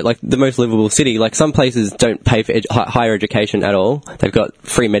else about it, like the most livable city. Like some places don't pay for higher education at all. They've got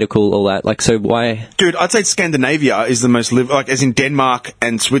free medical, all that. Like, so why? Dude, I'd say Scandinavia is the most like as in Denmark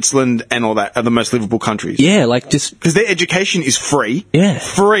and Switzerland and all that are the most livable countries. Yeah, like just Because their education is free. Yeah.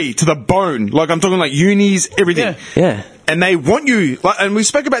 Free to the bone. Like, I'm talking like unis, everything. yeah. And they want you, like, and we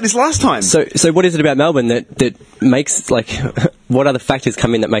spoke about this last time. So what is it about Melbourne that makes like what other factors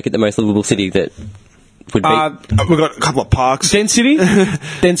come in that make it the most livable city that would be? We've got a couple of parks. Density,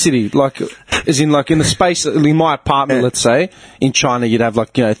 like as in like in the space in my apartment. Let's say in China, you'd have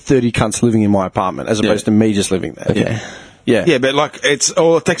 30 cunts living in my apartment as opposed to me just living there. Okay. Yeah, But like, it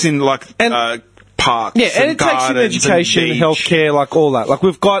takes in like parks. Yeah, and it takes in education, healthcare, like all that. Like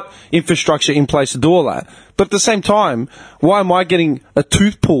we've got infrastructure in place to do all that. But at the same time, why am I getting a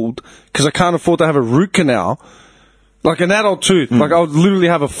tooth pulled because I can't afford to have a root canal? Like an adult tooth. Like I would literally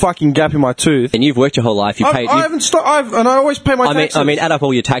have a fucking gap in my tooth. And you've worked your whole life. You paid. I haven't stopped. And I always pay my taxes. I mean, add up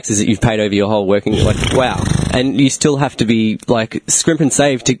all your taxes that you've paid over your whole working. Like, wow. And you still have to be like scrimp and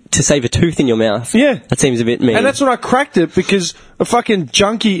save to save a tooth in your mouth. Yeah. That seems a bit mean. And that's when I cracked it because a fucking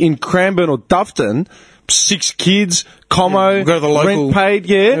junkie in Cranbourne or Dufton, 6 kids, commo, Go to the local- rent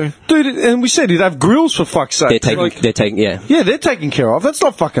paid, dude. And we said he'd have grills for fuck's sake. they're taking. Yeah. Yeah, they're taken care of. That's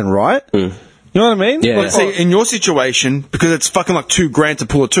not fucking right. You know what I mean? Yeah. Like, See, in your situation, because it's fucking like $2,000 to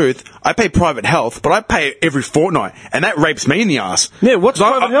pull a tooth, I pay private health, but I pay it every fortnight, and that rapes me in the ass. Yeah, what's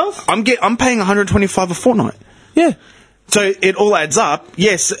 'Cause private health? I'm paying $125 a fortnight. yeah. So it all adds up.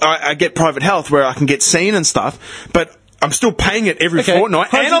 Yes, I get private health where I can get seen and stuff, but I'm still paying it every Okay.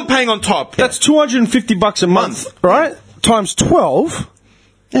 fortnight, and I'm paying on top. That's $250 a month, right? Times 12.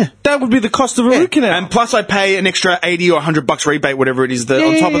 Yeah. That would be the cost of a root canal. And plus I pay an extra $80 or $100 rebate, whatever it is,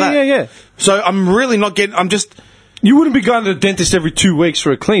 on top of that. Yeah. So I'm really not getting, I'm just, You wouldn't be going to the dentist every 2 weeks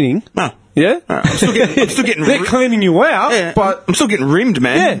for a cleaning. no. Yeah? I'm still getting They're cleaning you out, Yeah, but I'm still getting rimmed,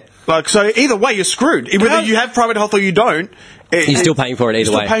 man. Yeah. Like, so either way, you're screwed. Whether you have private health or you don't, You're still paying for it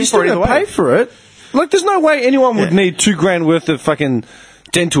either way. you still got to pay for it. Like, there's no way anyone would need $2,000 worth of fucking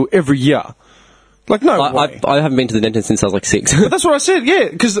dental every year. Like, no way. I haven't been to the dentist since I was like 6. But that's what I said, yeah.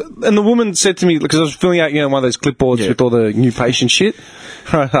 And the woman said to me, because I was filling out, one of those clipboards with all the new patient shit.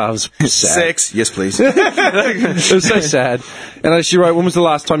 I was sad. Sex, yes, please. It was so sad. And she wrote, when was the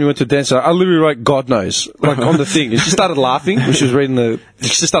last time you went to a dentist? I literally wrote, God knows, like on the thing. And she started laughing when she was reading she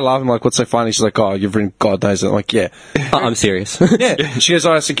just started laughing, like, what's so funny? She's like, oh, you've written God knows. And I'm like, yeah. I'm serious. Yeah. She goes,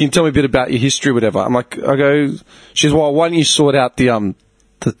 I said, can you tell me a bit about your history, whatever? She goes, well, why don't you sort out the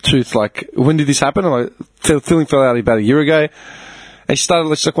tooth, like, when did this happen? I'm like, feeling fell out about a year ago. And she's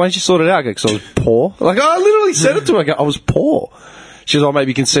like, why didn't you sort it out? I go, because I was poor. Like, I literally said it to her. I go, I was poor. She goes, oh,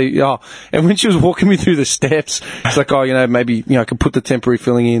 maybe you can see, and when she was walking me through the steps, she's like, oh, maybe, I can put the temporary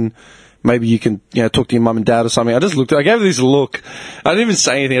filling in. Maybe you can, talk to your mum and dad or something. I just looked, I gave her this look. I didn't even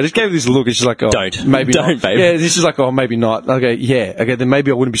say anything. I just gave her this look and she's like, oh, maybe don't, not. babe. Yeah, this is like, oh, maybe not. Okay, yeah. Okay, then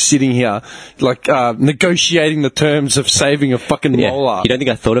maybe I wouldn't be sitting here, like, negotiating the terms of saving a fucking molar. You don't think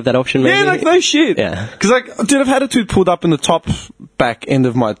I thought of that option, maybe? Yeah, like, no shit. Yeah. Because, like, dude, I've had a tooth pulled up in the top back end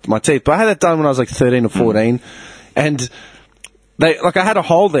of my teeth, but I had that done when I was like 13 or 14. And I had a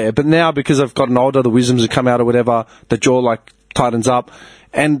hole there, but now because I've gotten older, the wisdoms have come out or whatever, the jaw, like, tightens up,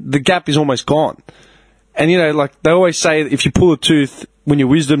 and the gap is almost gone. And, they always say that if you pull a tooth, when your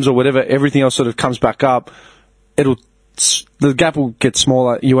wisdoms or whatever, everything else sort of comes back up, the gap will get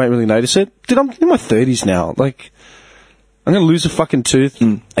smaller, you won't really notice it. Dude, I'm in my 30s now, like, I'm going to lose a fucking tooth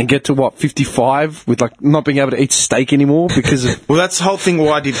and get to, 55 with, like, not being able to eat steak anymore because of... Well, that's the whole thing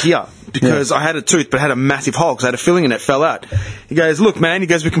what I did here. Because I had a tooth, but I had a massive hole because I had a filling in it, fell out. He goes, look, man, we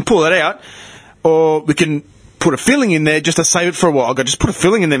can pull it out, or we can put a filling in there just to save it for a while. I go, just put a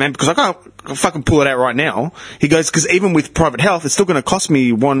filling in there, man, because I can't fucking pull it out right now. He goes, because even with private health, it's still going to cost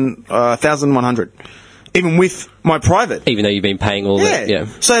me $1,100. Even with my private. Even though you've been paying all that. Yeah.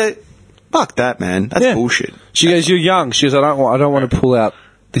 So, fuck that, man. That's bullshit. She goes, you're young. She goes, I don't want to pull out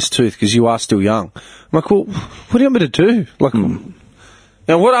this tooth because you are still young. I'm like, well, what do you want me to do? Like,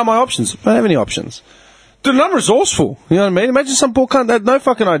 Now, what are my options? I don't have any options. Dude, I'm resourceful. You know what I mean? Imagine some poor cunt that had no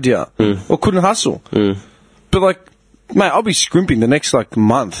fucking idea or couldn't hustle. But like, mate, I'll be scrimping the next like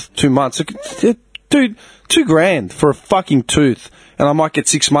month, 2 months. Like, dude, $2,000 for a fucking tooth, and I might get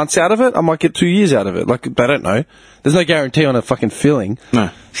 6 months out of it. I might get 2 years out of it. Like, I don't know. There's no guarantee on a fucking filling. No.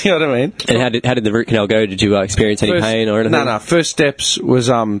 You know what I mean? And how did the root canal go? Did you experience any pain or anything? No. First steps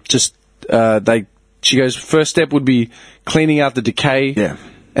was she goes, first step would be cleaning out the decay. Yeah.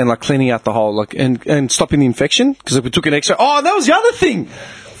 And like cleaning out the hole, like and stopping the infection, because if we took an X-ray. Oh, that was the other thing.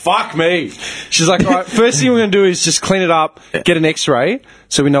 Fuck me. She's like, all right, first thing we're going to do is just clean it up, get an X-ray,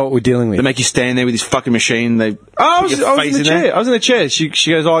 so we know what we're dealing with. They make you stand there with this fucking machine. I was in the chair. I was in the chair. She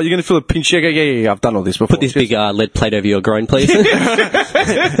goes, oh, you're going to feel a pinch. I go, yeah, I've done all this before. Put this big lead plate over your groin, please. That's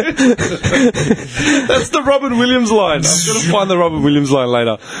the Robin Williams line. I'm going to find the Robin Williams line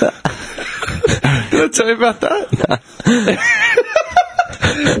later. Did I tell you about that?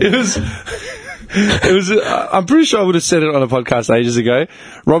 It was. I'm pretty sure I would have said it on a podcast ages ago.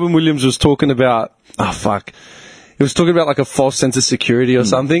 Robin Williams was talking about. Oh fuck! He was talking about like a false sense of security or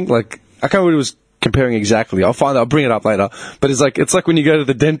something. Like I can't remember what he was comparing exactly. I'll bring it up later. But it's like when you go to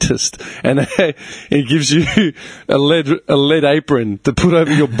the dentist and he gives you a lead apron to put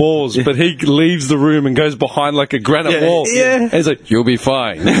over your balls, but he leaves the room and goes behind like a granite wall. Yeah. And he's like, "You'll be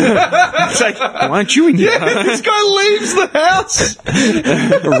fine." It's like, why aren't you in here? Yeah, this guy leaves the house.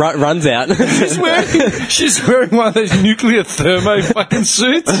 Runs out. She's wearing one of those nuclear thermo fucking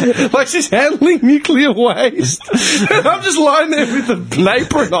suits. Like she's handling nuclear waste. And I'm just lying there with an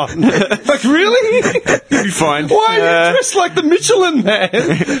apron on. Like, really? You'll be fine. Why are you dressed like the Michelin Man?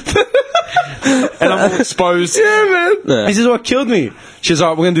 And I'm all exposed. Yeah, man. He says, "Oh, it killed me." She says, "All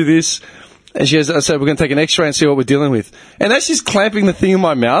right, we're going to do this." And she goes, I said, "We're going to take an X-ray and see what we're dealing with." And as she's clamping the thing in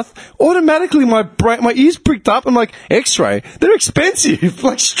my mouth, automatically my ears pricked up. I'm like, X-ray? They're expensive.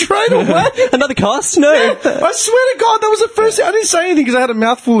 Like, straight away. Another cost? No. Yeah, I swear to God, that was the first thing. I didn't say anything because I had a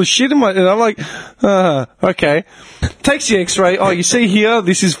mouthful of shit in my... And I'm like, okay. Takes the X-ray. Oh, you see here?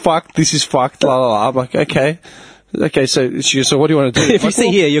 This is fucked. This is fucked. La, la, la. I'm like, okay. Okay, so she goes, "So what do you want to do?" If you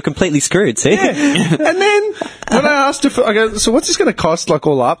see here, you're completely screwed, see? Yeah. And then when I asked her, I go, "So what's this going to cost, like,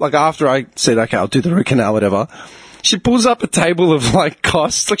 all up?" Like, after I said, "Okay, I'll do the root canal, whatever," she pulls up a table of, like,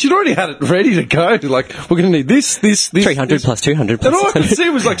 costs. Like, she'd already had it ready to go. Like, we're going to need this. 300 plus 200 plus And all I could see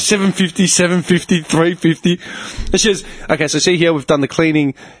was, like, 750, 350. And she goes, "Okay, so see here, we've done the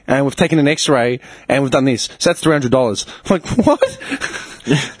cleaning, and we've taken an X-ray, and we've done this. So that's $300. I'm like, what?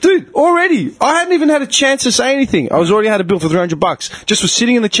 Dude, already. I hadn't even had a chance to say anything. I was already had a bill for $300. Just was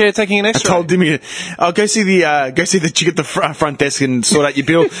sitting in the chair taking an X-ray. I told Dimmy, "I'll go see the chick at the front desk and sort out your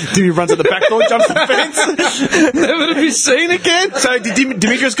bill." Dimmy runs at the back door, jumps the fence. Never to be seen again. So did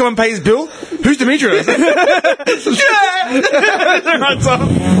Demetrius come and pay his bill? Who's Demetrius? Runs off.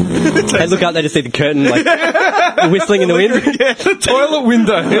 They look out, they just see the curtain, like, whistling in the wind. Yeah, the toilet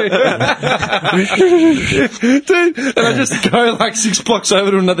window. Dude, and I just go like 6 blocks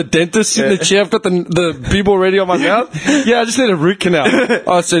over to another dentist, sit in the chair. I've got the bib already on my mouth. Yeah, I just need a root canal.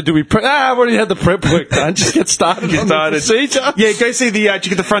 I said, "Do we prep?" I've already had the prep work done. Just get started on the procedure. Yeah, go see the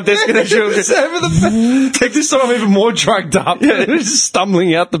chick at the front desk. Take this time I'm even more drugged up. Yeah. Just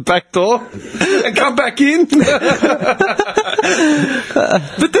stumbling out the back door and come back in. But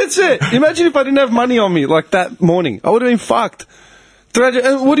that's it. Imagine if I didn't have money on me like that morning. I would have been fucked.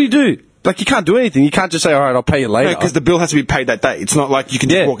 What do you do? Like, you can't do anything. You can't just say, "All right, I'll pay you later." Because the bill has to be paid that day. It's not like you can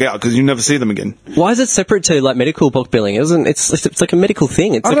just walk out because you never see them again. Why is it separate to, like, medical bulk billing? It's like a medical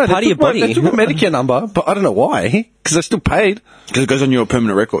thing. It's like part of your body. They took my Medicare number, but I don't know why. Because I still paid. Because it goes on your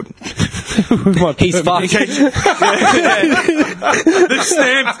permanent record. He's fucked.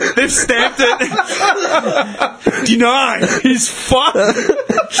 They've stamped it. Deny. He's fucked.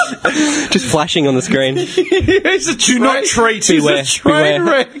 Just flashing on the screen. He's a Do not treat. He's a train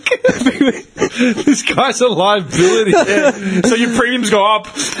wreck. This guy's a liability. Yeah. So your premiums go up.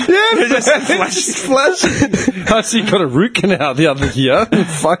 Yeah, just flashing. I see you got a root canal the other year.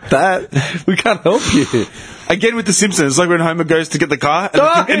 Fuck that. We can't help you. Again with The Simpsons, it's like when Homer goes to get the car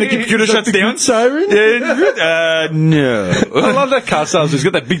and the computer shuts down. Siren? Yeah, no. I love that car sales. He's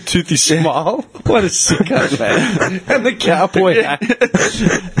got that big toothy smile. What a sicko, man. And the cowboy hat.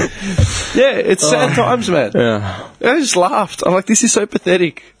 Yeah, it's sad times, man. Yeah. I just laughed. I'm like, this is so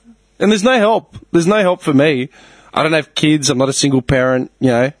pathetic. And there's no help. There's no help for me. I don't have kids. I'm not a single parent, you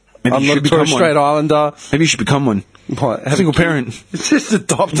know. Maybe I'm you not should a Torres become Strait Islander. Maybe you should become one. What? Single parent. It's just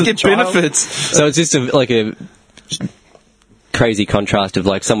adopt a Get child. benefits. So it's just like a crazy contrast of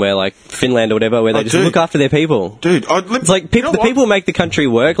like somewhere like Finland or whatever, where they just dude. look after their people. Dude, It's like the people make the country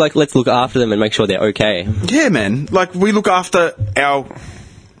work. Like, let's look after them and make sure they're okay. Yeah, man. Like, we look after our...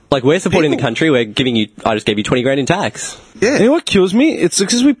 Like, we're supporting the country. We're giving you. I just gave you 20 grand in tax. Yeah. You know what kills me? It's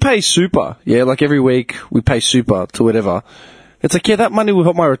because we pay super. Yeah, like every week we pay super to whatever. It's like, yeah, that money will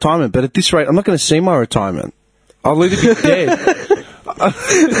help my retirement, but at this rate, I'm not going to see my retirement. I'll either be dead. Why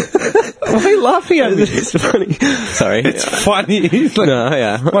are you laughing at me? It's funny. Sorry. It's funny. Like, No,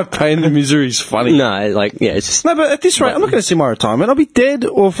 yeah. my pain and misery is funny. No, like, yeah, it's just. No, but at this rate, I'm not going to see my retirement. I'll be dead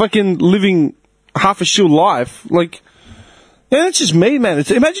or fucking living half a shill life. Like, yeah, that's just me, man.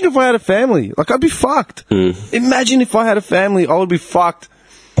 Imagine if I had a family. Like, I'd be fucked. Imagine if I had a family, I would be fucked.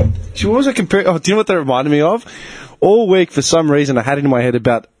 What was I comparing? Oh, do you know what that reminded me of? All week, for some reason, I had it in my head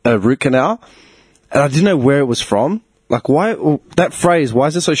about a root canal, and I didn't know where it was from. Like, why, that phrase, why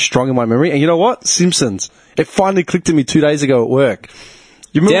is it so strong in my memory? And you know what? Simpsons. It finally clicked to me 2 days ago at work.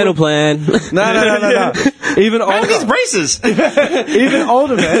 You Dental plan. No. Even older. These braces! Even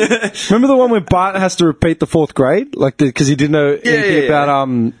older, man. Remember the one where Bart has to repeat the 4th grade? Like, because he didn't know anything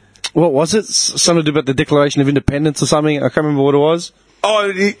about, what was it? Something to do about the Declaration of Independence or something? I can't remember what it was.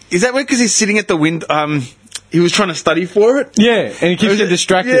 Oh, is that because he's sitting at the window? He was trying to study for it? Yeah, and he keeps getting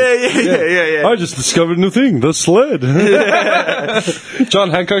distracted. Yeah. I just discovered a new thing, the sled. John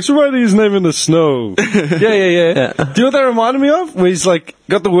Hancock's writing his name in the snow. Yeah. Do you know what that reminded me of? Where he's like,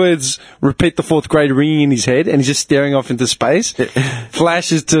 got the words, repeat the 4th grade ringing in his head, and he's just staring off into space.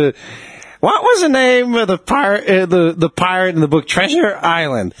 Flashes to, what was the name of the pirate, the pirate in the book Treasure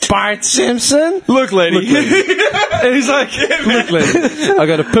Island? Bart Simpson? Look, lady. And he's like, look, lady, I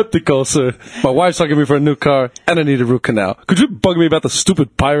got a Peptic ulcer. My wife's asking me for a new car, and I need a root canal. Could you bug me about the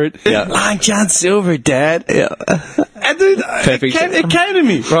stupid pirate? Yeah. I'm John Silver, Dad. Yeah. And dude, it came to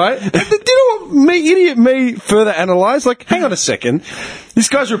me, right? And do you know what idiot me further analysed? Like, hang on a second. This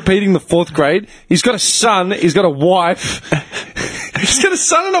guy's repeating the 4th grade. He's got a son. He's got a wife. He's got a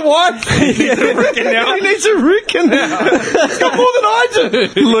son and a wife. He needs a root canal. He needs a root canal. He's got more than I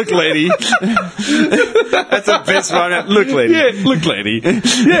do. Look, lady. That's the best one. Look, lady. Yeah, look, lady.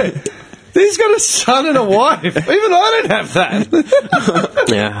 Yeah. He's got a son and a wife. Even I don't have that.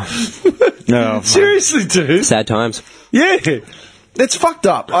 Yeah. No. Seriously, dude. Sad times. Yeah. It's fucked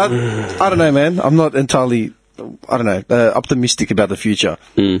up. I don't know, man. I'm not entirely, optimistic about the future.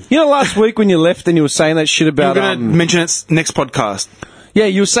 You know, last week when you left and you were saying that shit about... You're going to mention it next podcast. Yeah,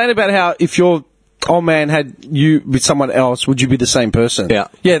 you were saying about how if your old man had you with someone else, would you be the same person? Yeah.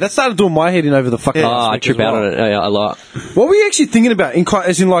 Yeah, that started doing my head in over the fucking last I week trip as well. out on it a lot. What were you actually thinking about?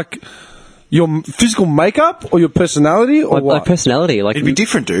 As in, like, your physical makeup or your personality or what? Like personality. Like, It'd be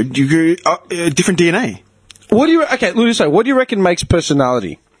different, dude. You go, different DNA. What do you... Okay, let me say, what do you reckon makes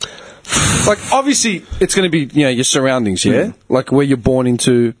personality? Like, obviously, it's going to be, your surroundings, yeah? Like, where you're born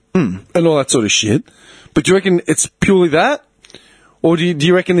into and all that sort of shit. But do you reckon it's purely that? Or do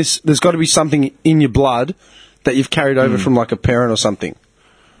you reckon there's got to be something in your blood that you've carried over from, like, a parent or something?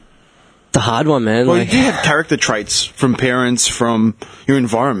 the hard one, man. Well, like, you do have character traits from parents, from your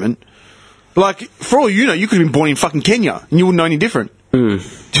environment. Like, for all you know, you could have been born in fucking Kenya, and you wouldn't know any different. Do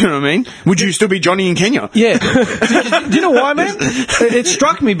you know what I mean? Would you still be Johnny in Kenya? Yeah. Do you know why, man? It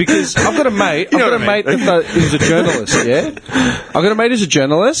struck me because I've got a mate. I've got a mate that is a journalist. Yeah. I've got a mate who's a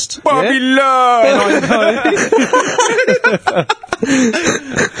journalist. Bobby yeah?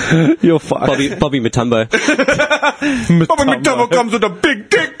 Love! You're fucked. Bobby Mutombo. Bobby Mutombo comes with a big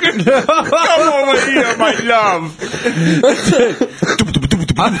dick! Come over here, my love!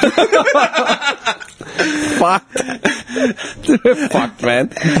 Fucked, man.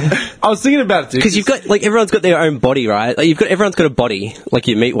 I was thinking about it, dude. Because you've got, like, everyone's got their own body, right? Like, everyone's got a body, like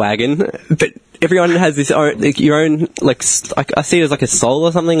your meat wagon, but everyone has this own, like, your own, like, I see it as like a soul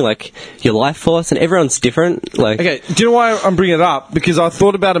or something, like your life force, and everyone's different. Like, Okay, do you know why I'm bringing it up? Because I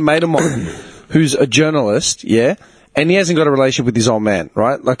thought about a mate of mine who's a journalist, yeah, and he hasn't got a relationship with his old man,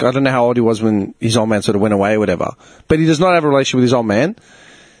 right? Like, I don't know how old he was when his old man sort of went away or whatever, but he does not have a relationship with his old man,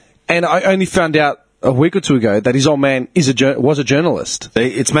 and I only found out a week or two ago that his old man was a journalist.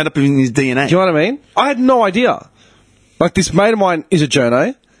 It's made up in his DNA. Do you know what I mean? I had no idea. Like, this mate of mine is a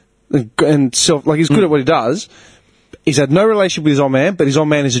journo, and he's good at what he does. He's had no relationship with his old man, but his old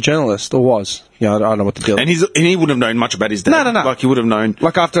man is a journalist, or was. I don't know what the deal is. And he wouldn't have known much about his dad. No. Like, he would have known.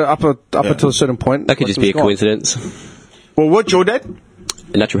 Like, up until a certain point. that could just be a coincidence. Well, what's your dad?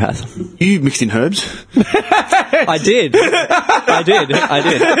 A naturopath. You mixed in herbs? I did.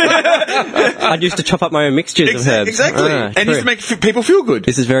 I used to chop up my own mixtures of herbs. Exactly. Ah, and true. used to make people feel good.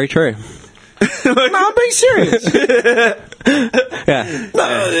 This is very true. No, I'm being serious. Yeah.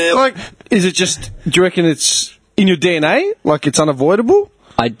 Like, is it just, do you reckon it's in your DNA? Like it's unavoidable?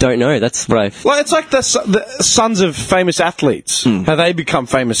 I don't know. That's what I. Like it's like the sons of famous athletes. How they become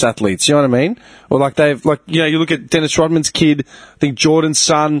famous athletes. You know what I mean? Or like you look at Dennis Rodman's kid. I think Jordan's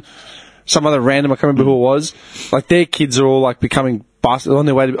son. Some other random. I can't remember who it was. Like their kids are all like becoming on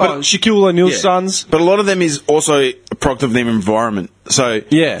their way to. Shaquille O'Neal's sons. But a lot of them is also a product of their environment. So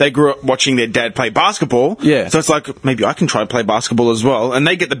they grew up watching their dad play basketball. Yeah. So it's like, maybe I can try to play basketball as well. And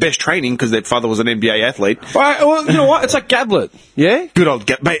they get the best training because their father was an NBA athlete. Well, you know what? It's like Gablet. Yeah? Good old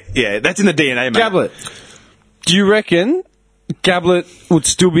Gablet. Yeah, that's in the DNA, mate. Gablet. Do you reckon Gablet would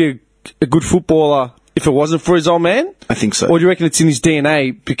still be a good footballer if it wasn't for his old man? I think so. Or do you reckon it's in his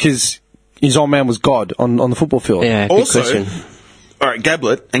DNA because his old man was God on the football field? Yeah, good Also, question. all right,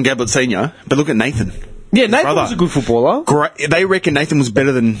 Gablet and Gablet Senior, but look at Nathan. Yeah, Nathan brother. was a good footballer. Great. They reckon Nathan was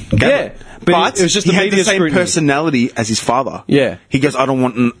better than Gablet. Yeah, but it was just he the had the media same scrutiny. personality as his father. Yeah. He goes, I don't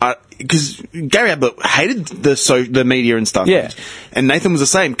want... Because Gary Ablett hated the media and stuff. Yeah. And Nathan was the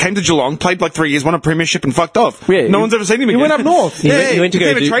same. Came to Geelong, played like 3 years, won a premiership and fucked off. Yeah, no one's ever seen him again. He went up north. He went to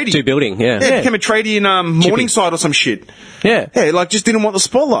go became a tradie. do building. Yeah. Yeah, became a tradie in Morningside or some shit. Yeah. Yeah, like just didn't want the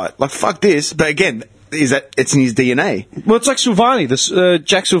spotlight. Like, fuck this. But again, it's in his DNA. Well, it's like Silvani,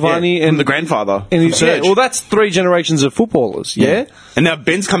 Jack Silvani Yeah, and the grandfather. And from Surge. well, that's 3 generations of footballers. Yeah? And now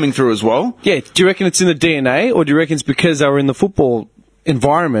Ben's coming through as well. Yeah. Do you reckon it's in the DNA, or do you reckon it's because they were in the football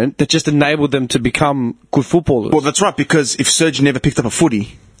environment that just enabled them to become good footballers? Well, that's right, because if Surge never picked up a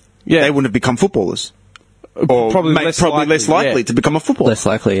footy, they wouldn't have become footballers. Or Probably probably less likely yeah. to become a footballer. Less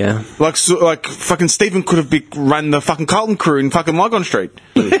likely, yeah. Like fucking Stephen could have run the fucking Carlton crew in fucking Lygon Street.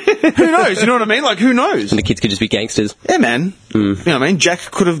 Who knows? You know what I mean? Like, who knows? And the kids could just be gangsters. Yeah, man. You know what I mean? Jack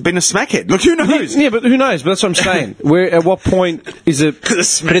could have been a smackhead. Like, who knows? Yeah, but who knows? But that's what I'm saying. At what point is it...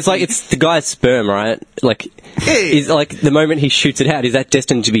 But it's like, it's the guy's sperm, right? Like, is like the moment he shoots it out, is that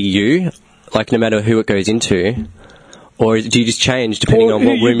destined to be you? Like, no matter who it goes into? Or do you just change depending on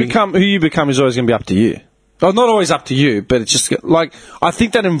what womb... Who you become is always going to be up to you. Well, not always up to you, but it's just like I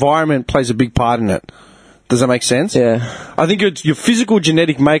think that environment plays a big part in it. Does that make sense? Yeah. I think your physical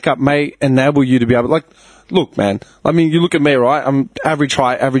genetic makeup may enable you to be able to, like, look, man. I mean, you look at me, right? I'm average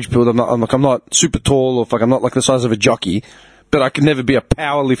height, average build. I'm not super tall, or I'm not like the size of a jockey, but I could never be a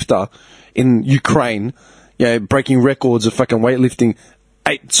power lifter in Ukraine. Yeah, breaking records of fucking weightlifting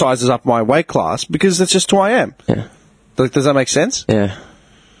 8 sizes up my weight class because that's just who I am. Yeah. Like, does that make sense? Yeah.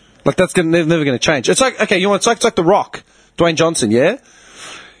 Like, that's never going to change. It's like, okay, it's like The Rock, Dwayne Johnson, yeah?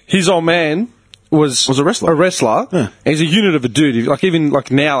 His old man was a wrestler. Yeah. And he's a unit of a dude. Like, even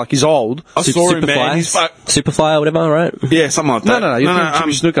like now, like, he's old. I saw him, man. He's Superfly or whatever, right? Yeah, something like that. No, you're thinking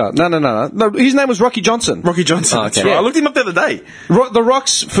Jimmy Snuka. No. His name was Rocky Johnson. Rocky Johnson. Oh, okay. That's right. I looked him up the other day. The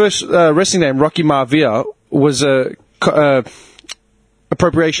Rock's first wrestling name, Rocky Maivia, was a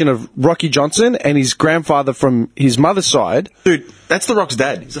appropriation of Rocky Johnson and his grandfather from his mother's side. Dude, that's The Rock's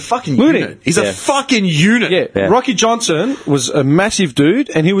dad. He's a fucking Look at unit. him. He's a fucking unit. Yeah. Rocky Johnson was a massive dude,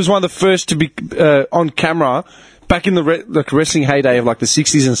 and he was one of the first to be on camera back in the wrestling heyday of like the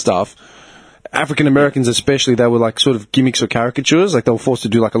 60s and stuff. African Americans especially, they were like sort of gimmicks or caricatures. Like they were forced to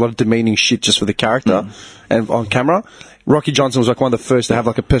do like a lot of demeaning shit just for the character and on camera. Rocky Johnson was like one of the first to have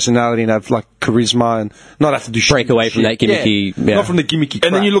like a personality and have like charisma and not have to do break away from that gimmicky. Yeah. Not from the gimmicky crap.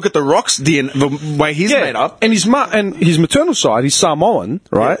 And then you look at The Rock's DNA, the way he's made up. And his maternal side, he's Samoan,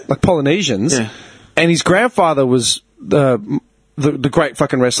 right? Yeah. Like Polynesians. Yeah. And his grandfather was the great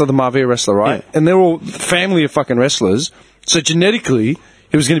fucking wrestler, the Maivia wrestler, right? Yeah. And they're all family of fucking wrestlers. So genetically,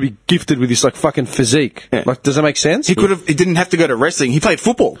 he was going to be gifted with this like fucking physique. Yeah. Like, does that make sense? He didn't have to go to wrestling. He played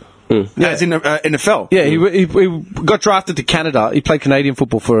football. As in NFL. Yeah, he got drafted to Canada. He played Canadian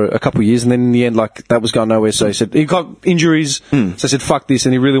football for a couple of years, and then in the end, like, that was going nowhere. So he said he got injuries. So he said, "Fuck this,"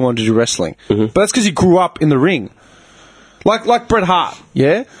 and he really wanted to do wrestling. But that's because he grew up in the ring, like Bret Hart.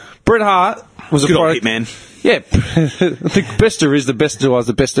 Yeah, Bret Hart was Good a old product. Hitman. Yeah, the best there is, the best there was,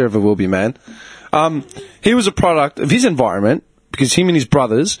 the best there ever will be, man. He was a product of his environment because him and his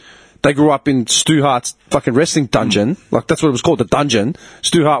brothers. They grew up in Stu Hart's fucking wrestling dungeon. Like, that's what it was called, the dungeon.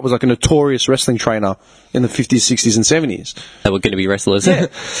 Stu Hart was like a notorious wrestling trainer in the 50s, 60s, and 70s. They were going to be wrestlers. Yeah,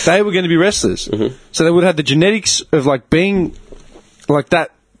 they were going to be wrestlers. So they would have the genetics of, like, being like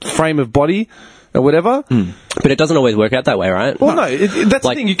that frame of body or whatever. But it doesn't always work out that way, right? Well, no, that's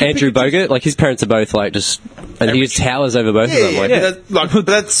like the thing. You can Andrew Bogut, like his parents are both like just, and he just towers over both of them. Like, But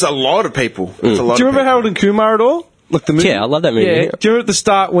that's a lot of people. That's a lot Do you of remember people. Harold and Kumar at all? Like the movie? Yeah, I love that movie. Yeah. Do you remember at the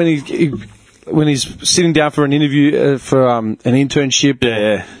start when when he's sitting down for an interview for an internship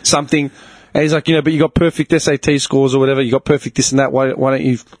or something, and he's like, but you got perfect SAT scores or whatever, you got perfect this and that. Why don't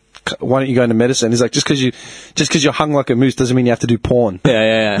you go into medicine? He's like, just because you're hung like a moose doesn't mean you have to do porn.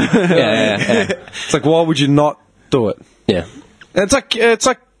 Yeah. It's like, why would you not do it. Yeah. And it's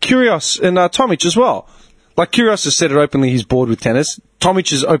like Kyrgios and Tomic as well. Like Kyrgios has said it openly, he's bored with tennis. Tomic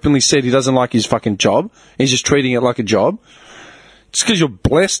has openly said he doesn't like his fucking job. He's just treating it like a job. Just because you're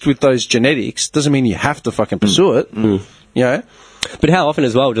blessed with those genetics doesn't mean you have to fucking pursue it. You know? But how often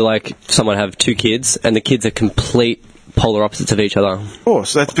as well do like someone have two kids and the kids are complete polar opposites of each other? Of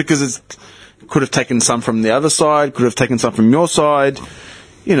course, that's because it could have taken some from the other side, could have taken some from your side,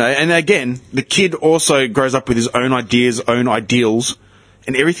 you know. And again, the kid also grows up with his own ideas, own ideals,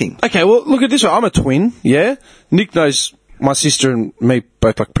 and everything. Okay, well, look at this way. I'm a twin, yeah? Nick knows my sister and me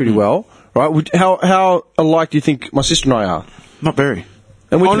both like pretty well, right? How alike do you think my sister and I are? Not very.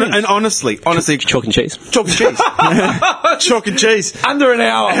 And, And honestly, Chalk and cheese. chalk and cheese. Chalk and cheese. under an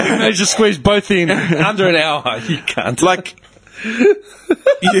hour. They just squeeze both in. Under an hour. You can't. Like,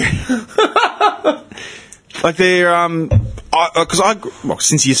 like they're because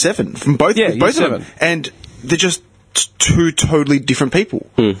since year 7 from both Yeah, with both year of them, 7. and they're just two totally different people.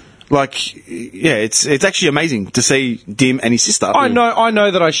 Like, yeah, it's actually amazing to see Dim and his sister. I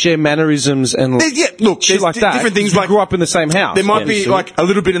know that I share mannerisms and Look, shit there's like that. different things. We Like, grew up in the same house. there might be like a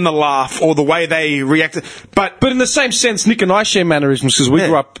little bit in the laugh or the way they react, but But in the same sense, Nick and I share mannerisms because we Yeah.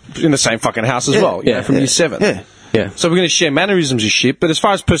 grew up in the same fucking house as well. You know, from year 7. yeah. Yeah. So we're going to share mannerisms and shit. But as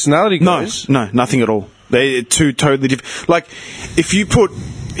far as personality goes, No, nothing at all. They're two totally different. Like, if you put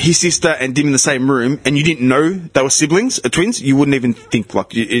his sister and Dim in the same room and you didn't know they were siblings, twins, you wouldn't even think,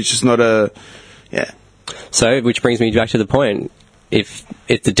 like, it's just not a... Yeah. So, which brings me back to the point. If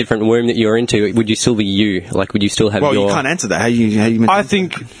it's a different womb that you're into, would you still be you? Like, would you still have Well, your... you can't answer that. How you meant I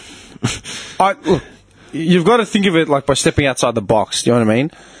think look, you've got to think of it like by stepping outside the box. Do you know what I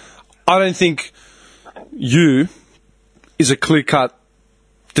mean? I don't think you is a clear-cut,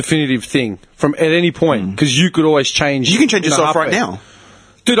 definitive thing from at any point because you could always change. You can change in a yourself right heartbeat. now.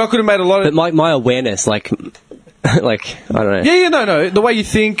 Dude. I could have made a lot of. But my awareness, like, like, I don't know. Yeah, no. The way you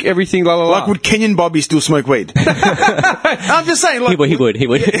think, everything, la la la. Like, would Kenyan Bobby still smoke weed? I'm just saying, like... He would. he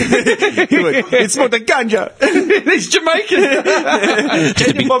would. He'd smoke the ganja. He's Jamaican.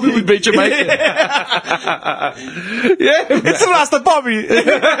 Kenny Bobby would be Jamaican. Yeah, It's the Rasta Bobby.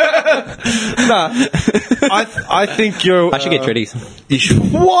 I think you're. I should get dreadies. You should.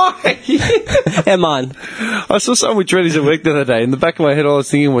 Why? Yeah, man. I saw someone with dreadies at work the other day. In the back of my head, all I was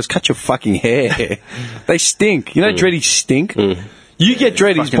thinking was, cut your fucking hair. They stink. You know, dreadies stink. You get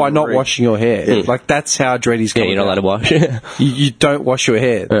dreadies Fucking by not reek. washing your hair. Like, that's how dreadies come Yeah, you're not allowed to wash. You don't wash your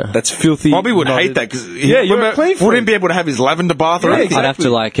hair. That's filthy. Bobby would knotted- hate that because you're a clean freak. wouldn't be able to have his lavender bath or Yeah, anything. I'd have to,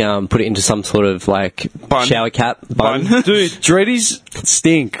 like, put it into some sort of, like, Bun. shower cap bun. Dude, dreadies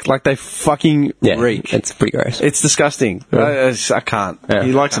stink. Like, they fucking Yeah, reek. it's pretty gross. It's disgusting. I can't. Yeah.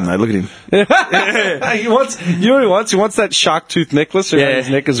 He likes him though. Look at him. He wants, you know what he wants? He wants that shark tooth necklace around Yeah. his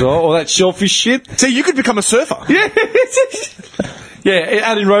neck as well, or that shellfish shit. See, you could become a surfer. Yeah. Yeah,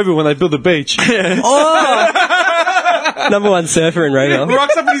 out in Rover when they build the beach. Number one surfer in Rover.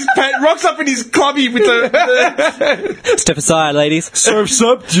 Rocks up in his clubby with the Step aside, ladies. Surf's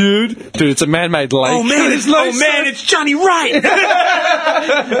up, dude. Dude, it's a man-made lake. it's Johnny Wright.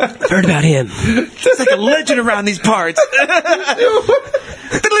 Heard about him. It's like a legend around these parts. Hang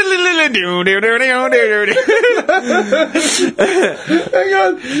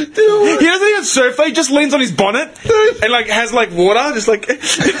on. Dude, He doesn't even surf though, he just leans on his bonnet and like has like water, just like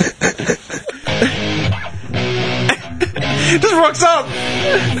just rocks up.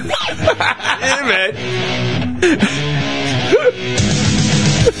 Yeah, man.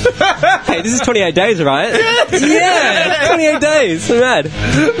 Hey, this is 28 days, right? Yeah, 28 days. So mad.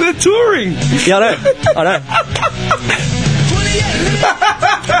 they're touring. Yeah, I know.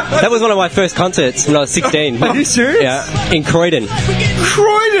 That was one of my first concerts when I was 16. Are you serious? Yeah, in Croydon.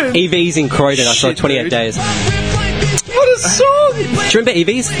 Croydon. EVs in Croydon. I saw Shit, 28 dude. days. What a song. Do you remember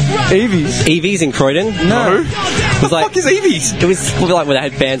EVs? Evie's. EVs in Croydon? No. It was like, Fuck is Evie's? it was like when they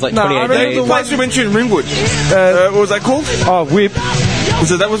had bands like No, I 28 remember days. the The place we went to in Ringwood. What was that called? Oh, Whip.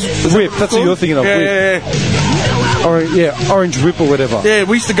 So that was Whip. That's what you're thinking of. Whip. Orange Whip or whatever. Yeah,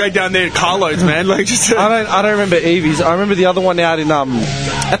 we used to go down there in carloads, man. Like just. I don't remember Evie's. I remember the other one out in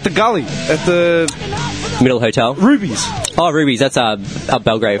at the gully at the Middle Hotel. Rubies. Oh, Rubies. That's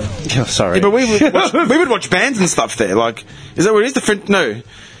Belgrave. Oh, sorry. Yeah, but we would watch bands and stuff there. Like, is that what it is? The French? No,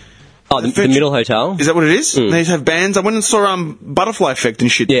 Oh, the French- Middle Hotel. is that what it is? They used to have bands. I went and saw Butterfly Effect and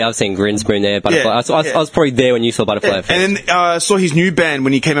shit. Yeah, I've seen Grinspoon there. Butterfly. Yeah, I was probably there when you saw Butterfly Effect. And then saw his new band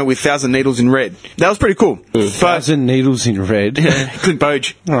when he came out with 1,000 Needles in Red. That was pretty cool. But 1,000 Needles in Red. Clint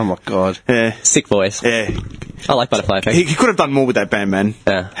Boge. Oh my god. Yeah, Sick voice. yeah. I like Butterfly Effect. He could have done more with that band, man.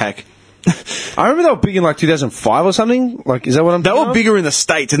 Yeah. Heck. I remember they were big in like 2005 or something. Like, is that what I'm? They thinking were of? bigger in the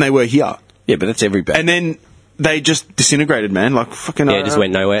States than they were here. Yeah, but that's every band. And then they just disintegrated, man. Like fucking. Yeah, it just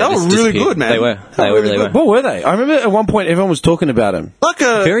went nowhere. They were Just really disappeared. good, man. They were. They were really What were they? I remember at one point everyone was talking about them. Like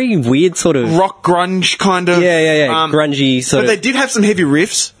a Very weird sort of. rock grunge kind of. Yeah. Grungy sort But they of. did have some heavy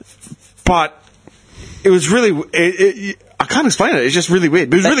riffs, but it was really. I can't explain it. It's just really weird.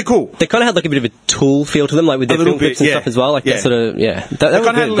 But it was really cool. They kind of had like a bit of a Tool feel to them, like with their little film clips bit, and yeah. stuff as well. Like Yeah. that sort of, yeah. They kind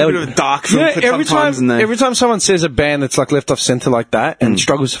of had a little bit of a dark film Yeah, clip every sometimes. time, and they- every time someone says a band that's like left off center like that and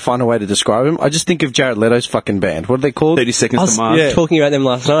struggles to find a way to describe them, I just think of Jared Leto's fucking band. What are they called? 30 I Seconds was to Mars. Yeah. talking about them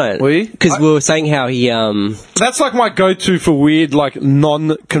last night. Were you? Because we were saying how he, That's like my go-to for weird, like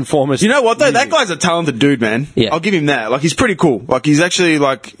non-conformist. You know what though? That guy's a talented dude, man. Yeah. I'll give him that. Like he's pretty cool. Like he's actually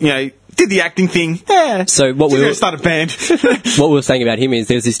like did the acting thing. Yeah. So what we Didn't were- start a band. what we were saying about him is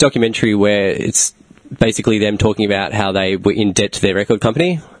there's this documentary where it's basically them talking about how they were in debt to their record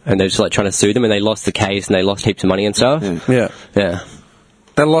company and they're just like trying to sue them and they lost the case and they lost heaps of money and stuff. Yeah. Yeah.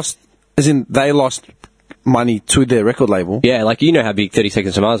 They lost money to their record label. Yeah, like you know how big 30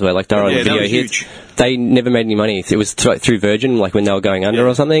 Seconds to Mars were, like they were on Yeah, the that video was hits. huge. They never made any money. It was through Virgin, like when they were going under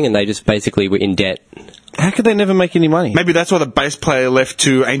or something, and they just basically were in debt. How could they never make any money? Maybe that's why the bass player left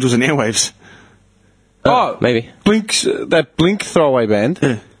to Angels and Airwaves. Maybe. That Blink throwaway band.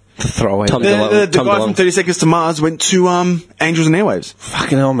 The throwaway Tom band. DeLonge. The Tom guy DeLonge. from 30 Seconds to Mars went to Angels and Airwaves.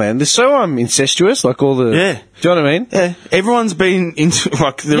 Fucking hell, man. They're so incestuous, like all the... Yeah. Do you know what I mean? Yeah, everyone's been into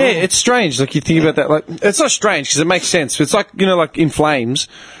like. Yeah, it's strange. Like you think about that, like it's not strange because it makes sense. It's like like In Flames,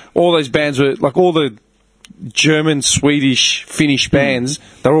 all those bands were like all the German, Swedish, Finnish bands.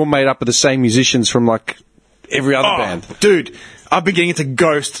 They're all made up of the same musicians from like every other band. Dude, I've been getting into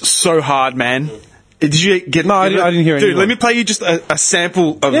Ghost so hard, man. Did you get? No, I didn't hear any Dude, of let it. me play you just a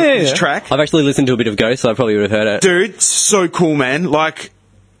sample of Yeah, this yeah. track. I've actually listened to a bit of Ghost, so I probably would have heard it. Dude, so cool, man. Like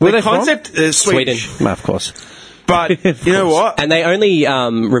Where the they from? concept is Sweden. Swedish, No, of course. but you know what? And they only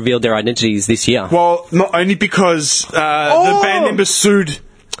revealed their identities this year. Well, not only because the band member sued.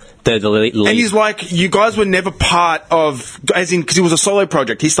 The lead. And he's like, you guys were never part of, as in, because it was a solo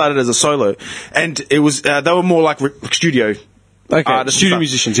project. He started as a solo, and it was they were more like studio, Okay, artists and studio stuff.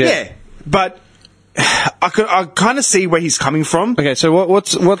 musicians. Yeah. but I kind of see where he's coming from. Okay, so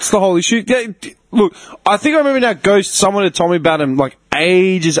what's the whole issue? Yeah, look, I think I remember now. Ghost. Someone had told me about him like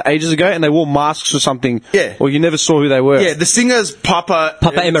ages ago, and they wore masks or something. Yeah. Or you never saw who they were. Yeah, the singer's Papa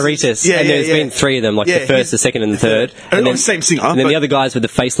Emeritus. Yeah, and yeah, there's yeah. been three of them, like Yeah, the first, he's- the second, and the third. And the same singer, And then but- the other guys were the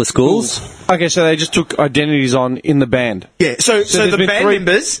Faceless Ghouls. Okay, so they just took identities on in the band. Yeah, so there's the been band three-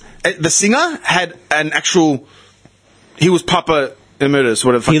 members, the singer had an actual. He was Papa Emeritus,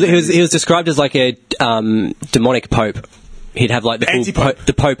 whatever. He was described as like a demonic pope. He'd have like the full Anti-pope.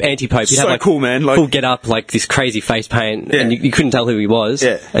 the Pope anti-pope. He'd So have like cool, man, like- full get up, like this crazy face paint, Yeah. and you couldn't tell who he was.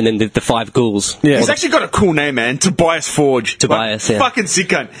 Yeah. And then the five ghouls. Yeah. He's actually got a cool name, man. Tobias Forge. Tobias, Like, yeah. Fucking sick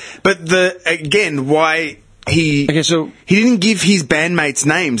cunt. But why he Okay, so- he didn't give his bandmates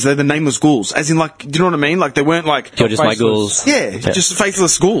names. The name was Ghouls. As in, like, do you know what I mean? Like, they weren't like... You're just my Faceless. ghouls. Yeah, just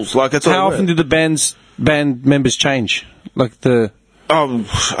faceless ghouls. Like, that's all How they often were. did the band members change? Like the. Oh,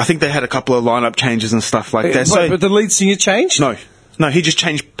 I think they had a couple of lineup changes and stuff like that. So, but the lead singer changed? no, he just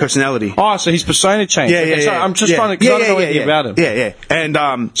changed personality. Oh, so his persona changed. Yeah, Okay, yeah, so yeah. I'm just yeah. trying to. Cause I don't know anything yeah. about him. Yeah, yeah.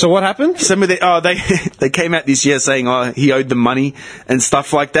 And So what happened? some of the they came out this year saying he owed them money and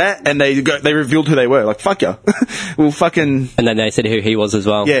stuff like that, and they revealed who they were. Like, fuck ya. Well, fucking And then they said who he was as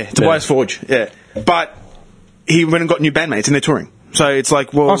well. yeah, Tobias Forge. Yeah, but he went and got new bandmates, and they're touring. So it's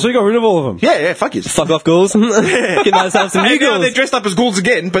like, well, Oh, so you got rid of all of them? yeah, fuck you. Fuck off, ghouls. Get ourselves some new And now ghouls. they're dressed up as ghouls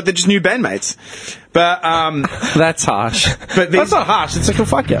again, but they're just new bandmates. But That's harsh. But That's not harsh. It's like a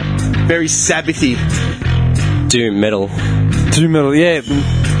fuck yeah. very Sabbathy. Doom metal. Two metal, yeah.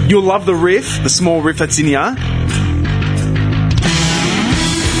 You'll love the riff, the small riff that's in here.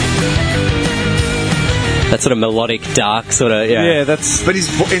 That sort of melodic, dark sort of, yeah. Yeah, that's. But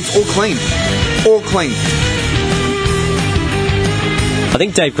it's all clean. All clean. I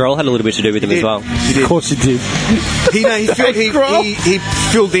think Dave Grohl had a little bit to do with him as well. He did. Of course you did. He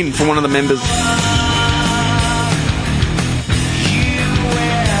filled in for one of the members.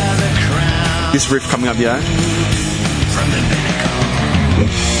 This riff coming up here.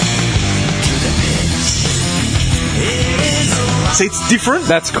 See, it's different.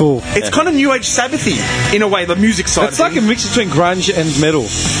 That's cool. It's kind of new age Sabbathy in a way. The music side. It's like a mix between grunge and metal.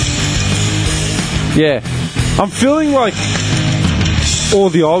 Yeah. I'm feeling like all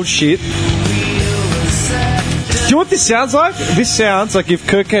the old shit. Do you know what this sounds like? This sounds like if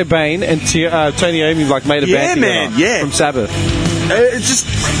Kurt Cobain and Tony Iommi like made a Yeah, band together man, yeah. from Sabbath. It's just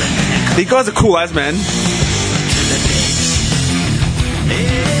these guys are cool as man.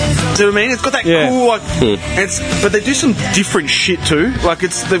 Do you know what I mean? It's got that Yeah. cool like, but they do some different shit too. Like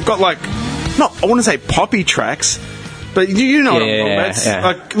they've got like I want to say poppy tracks, but you know what I'm talking Yeah, about. yeah.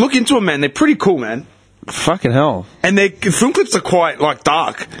 Like, look into them, man. They're pretty cool, man. Fucking hell. And their film clips are quite, like,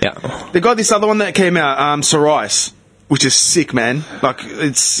 dark. Yeah. They got this other one that came out, Sorice, which is sick, man. Like,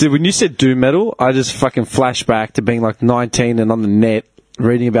 it's... Dude, when you said doom metal, I just fucking flashed back to being like 19 and on the net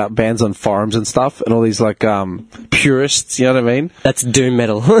reading about bands on forums and stuff and all these like purists, you know what I mean? That's doom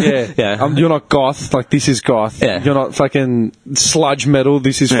metal. Yeah. Yeah. You're not goth, like this is goth. Yeah. You're not fucking sludge metal,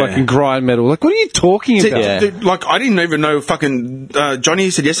 this is Yeah. fucking grind metal. Like, what are you talking about? Yeah. Dude, like, I didn't even know fucking... Johnny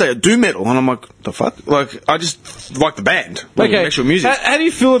said yesterday, doom metal. And I'm like, the fuck? Like, I just like the band. Like, the actual music. How do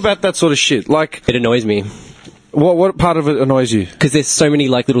you feel about that sort of shit? Like, It annoys me. what part of it annoys you? Because there's so many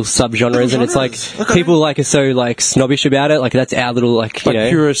like little subgenres, and it's like Okay. people like are so like snobbish about it. Like that's our little like you Like know.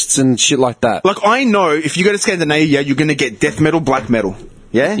 purists and shit like that. Like, I know if you go to Scandinavia, you're going to get death metal, black metal.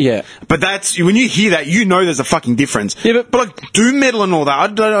 Yeah? Yeah. But that's, when you hear that, you know there's a fucking difference. Yeah, but- like, doom metal and all that, I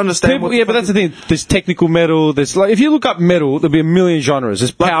don't understand. People, what yeah, but that's the thing. There's technical metal. There's like, if you look up metal, there'll be a million genres.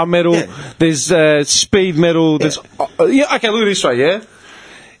 There's power metal. yeah. There's speed metal. There's yeah. Okay, look at this way. Yeah,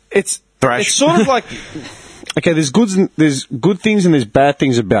 it's Thrash. It's sort of like okay. There's good things and there's bad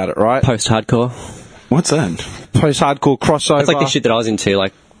things about it, right? Post-hardcore. What's that? Post-hardcore crossover. It's like the shit that I was into,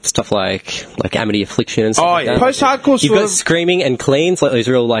 like stuff like Amity Affliction and stuff like yeah. that. Post-hardcore You've sort got of. screaming and cleans, like those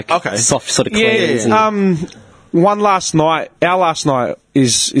real like Okay. soft sort of Yeah, cleans. yeah. and Our last night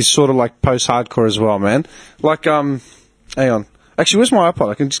is sort of like post-hardcore as well, man. Like hang on. Actually, where's my iPod?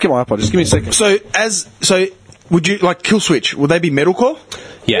 I can just get my iPod. Just give me a second. So, would you, like, Killswitch, would they be metalcore?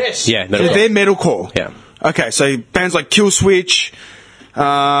 yeah, Yes. yeah, So metalcore. they're metalcore. Yeah. Okay, so bands like Killswitch,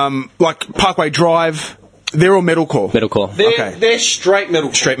 like Parkway Drive, they're all metalcore. Metalcore. Okay. They're straight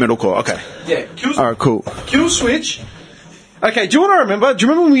metal. Straight metalcore, okay. Yeah. Alright, cool. Kill Switch. Okay, do you want to remember? Do you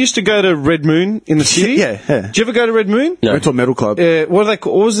remember when we used to go to Red Moon in the city? Yeah. Did you ever go to Red Moon? No. Went to a metal club. What are they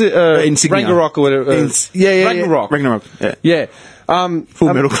called? What was it? Insignia. Ragnarok or whatever. Yeah. Ragnarok. Ragnarok, yeah. Yeah.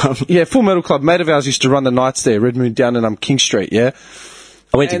 Full Metal Club. Yeah, Full Metal Club. Mate of ours used to run the nights there, Red Moon down in King Street, yeah?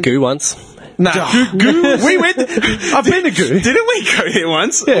 I went to Goo once. Nah, Goo. We went. I've been to Goo. Didn't we go here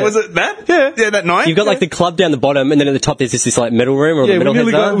once? Yeah. Was it that? Yeah. Yeah, that night? You've got like the club down the bottom, and then at the top there's this like metal room or Yeah, the we metal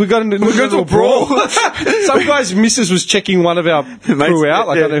nearly heads are. we got into a Some guy's missus was checking one of our crew out,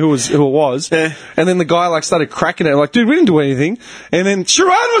 like I don't know who it was. Yeah. And then the guy like started cracking it, like, dude, we didn't do anything. And then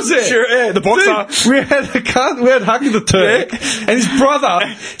Sharon was there. Sure, yeah, the boxer. Dude, we had Hucky the Turk and his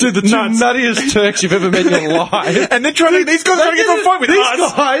brother, dude, the two Nuts. nuttiest Turks you've ever met in your life. And they're trying to, these guys are trying to get into a fight with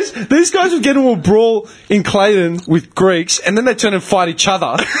us. These guys would get into a brawl in Clayton with Greeks, and then they turn and fight each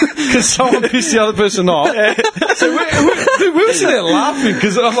other because someone pissed the other person off. So we were sitting there laughing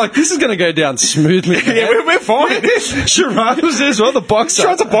because I'm like, this is going to go down smoothly. Man. Yeah, we're fine. Sharon was there as well, the boxer.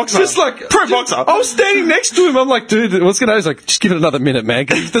 Sharon's a boxer. Just like Pro boxer. I was standing next to him. I'm like, dude, what's going on? He's like, just give it another minute, man.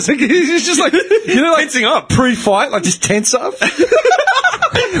 'Cause he's just like, you know, like Tensing up. pre-fight, like just tense up.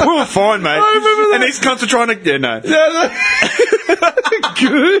 We were fine, mate. I remember that. And these cunts are trying to, yeah, no.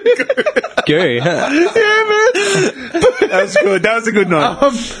 Good. Goo. Yeah, man. That was good. That was a good night.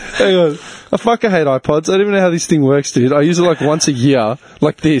 Hang on. I fucking hate iPods. I don't even know how this thing works, dude. I use it like once a year,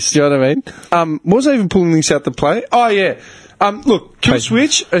 like this. Do you know what I mean? What was I even pulling these out to play? Oh yeah. Look,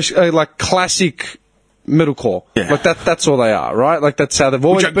 Killswitch are like classic metalcore. Yeah. Like that's all they are, right? Like that's how they've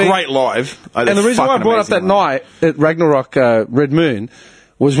always Which are been. great live. Oh, And the they're reason why I fucking brought up that amazing night at Ragnarok Red Moon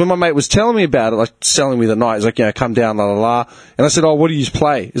was when my mate was telling me about it, like selling me the night. He's like, yeah, come down, la la la. And I said, oh, what do you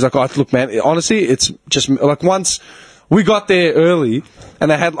play? He's like, oh, look, man, honestly, it's just like once we got there early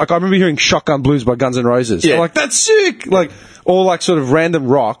and they had, like, I remember hearing Shotgun Blues by Guns N' Roses. Yeah. I'm like, that's sick. Like, all like sort of random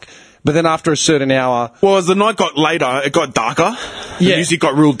rock. But then after a certain hour, Well, as the night got later, it got darker. The Yeah. music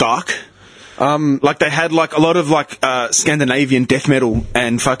got real dark. Like they had like a lot of like Scandinavian death metal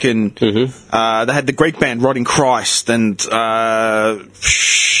and fucking. They had the Greek band Rotting Christ and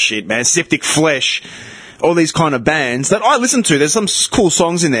shit, man, Septic Flesh. All these kind of bands that I listen to. There's some cool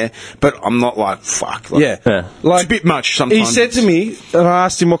songs in there, but I'm not like fuck. Like, yeah. Yeah. Like, it's a bit much sometimes. he said to me, and I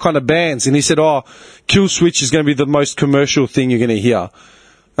asked him what kind of bands, and he said, oh, Killswitch is going to be the most commercial thing you're going to hear.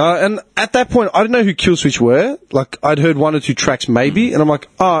 And at that point, I didn't know who Killswitch were. Like, I'd heard one or two tracks maybe, and I'm like,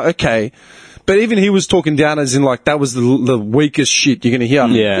 oh, okay. But even he was talking down as in, like, that was the weakest shit you're going to hear.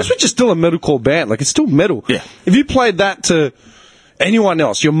 Yeah. Killswitch is still a metalcore band. Like, it's still metal. Yeah. If you played that to anyone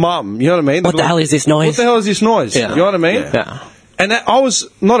else, your mum, you know what I mean? What the hell is this noise? What the hell is this noise? Yeah. You know what I mean? Yeah. And I was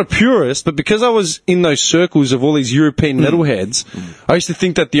not a purist, but because I was in those circles of all these European metalheads, I used to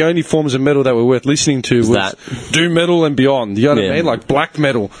think that the only forms of metal that were worth listening to was that. doom metal and beyond. You know what I Yeah. mean? Like black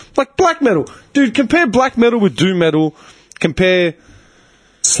metal. Like black metal. Dude, compare black metal with doom metal. Compare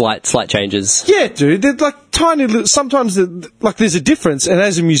slight changes. Yeah, dude. They're like tiny. Sometimes, like, there's a difference, and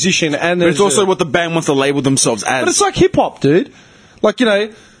as a musician, and But it's as also a- what the band wants to label themselves as. But it's like hip hop, dude. Like, you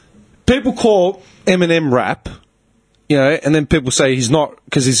know, people call Eminem rap, you know, and then people say he's not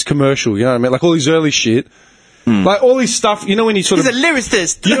because he's commercial. You know what I mean? Like all his early shit, like all his stuff. You know when he sort He's of a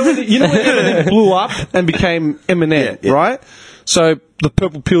lyricist. You know when Eminem blew up and became Eminem, right? So the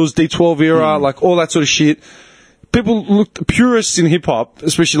Purple Pills, D12 era, like all that sort of shit. People looked, purists in hip hop,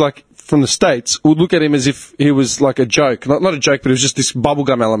 especially like from the States, would look at him as if he was like a joke. Not a joke, but it was just this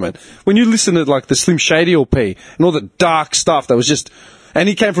bubblegum element. When you listen to like the Slim Shady LP and all the dark stuff that was just, and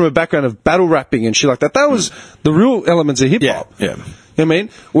he came from a background of battle rapping and shit like that, that was the real elements of hip hop. Yeah. You know what I mean?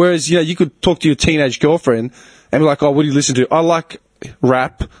 Whereas, you know, you could talk to your teenage girlfriend and be like, oh, what do you listen to? I like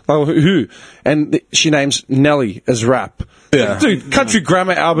rap. Like, who? And she names Nelly as rap. Yeah. Dude, Country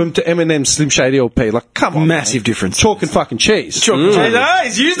Grammar album to Eminem Slim Shady LP. Like, come on. Massive man. difference. Chalk and fucking cheese. Chalk and cheese. Ah,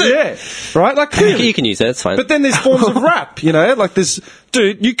 he's used it. Yeah. Right? Like, You can use it, it's fine. but then there's forms of rap, you know? Like, there's,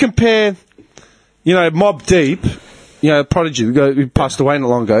 dude, you compare, you know, Mobb Deep, you know, Prodigy, who passed away not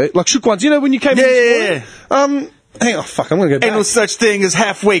long ago. Like, Shook Ones, you know, when you came in this morning? Hang on, fuck, I'm gonna go back. Ain't no such thing as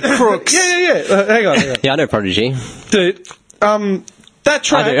halfway crooks. Yeah. Hang on. Yeah, I know Prodigy. Dude, that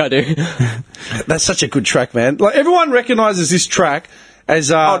track. I do. That's such a good track, man. Like, everyone recognizes this track as,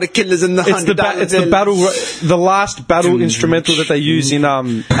 The Killers and the it's the the last battle instrumental that they use in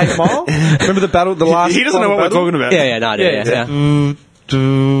 8 Mile. Remember the battle, the last. He doesn't know what we're talking about. Yeah, no, I do. Yeah.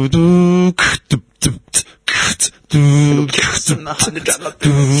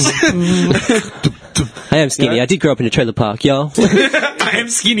 I am skinny. I did grow up in a trailer park, yo. I am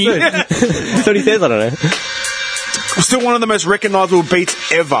skinny. That's what he says, I don't know. Still one of the most recognizable beats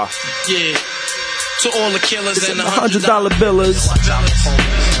ever. Yeah. To all the killers and the $100 billers.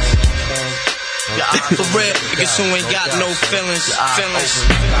 For real, niggas who ain't got no feelings.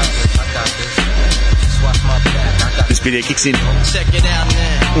 This video kicks in. Check it out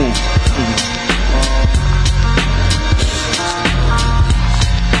now.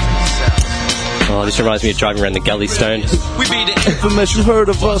 Oh, this reminds me of driving around the gully stoned. We be the Infamous, you heard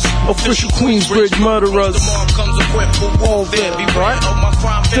of us. Official Queensbridge murderers. all there, be right.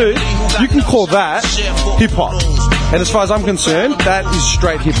 Dude, you can call that hip hop. And as far as I'm concerned, that is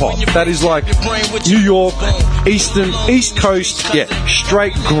straight hip hop. That is like New York, East Coast,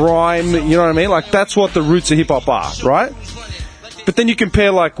 straight grime, you know what I mean? Like, that's what the roots of hip hop are, right? But then you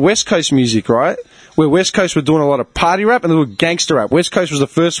compare like West Coast music, right? Where West Coast were doing a lot of party rap and they were gangster rap. West Coast was the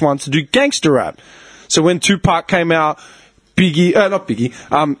first one to do gangster rap. So when Tupac came out, Eazy-E,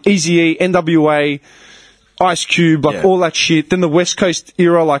 NWA, Ice Cube, like all that shit. Then the West Coast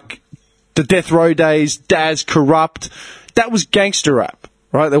era, like the Death Row days, Daz, Corrupt, that was gangster rap,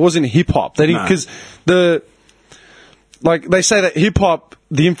 right? That wasn't hip hop. They didn't, because like they say that hip hop,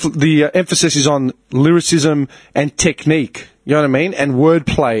 the emphasis is on lyricism and technique. You know what I mean? And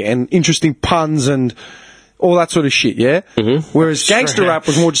wordplay and interesting puns and all that sort of shit, yeah? Mm-hmm. Whereas gangster rap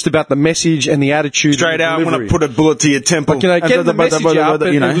was more just about the message and the attitude. Straight and the out, I want to delivery. put a bullet to your temple. Like, you know, get the message out,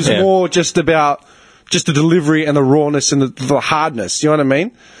 but it was more just about just the delivery and the rawness and the hardness. You know what I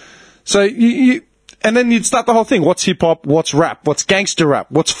mean? So and then you'd start the whole thing. What's hip hop? What's rap? What's gangster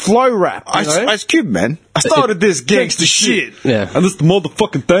rap? What's flow rap? You know? Ice Cube, man. I started this gangster shit. Yeah. And this the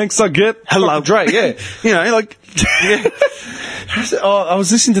motherfucking thanks I get. Hello, Dre. Yeah. You know, like. I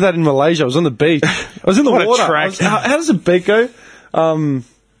was listening to that in Malaysia. I was on the beach. I was in the What a water. track. How does the beat go?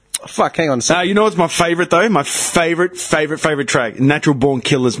 Fuck, hang on a second. You know what's my favourite though? My favourite track. Natural Born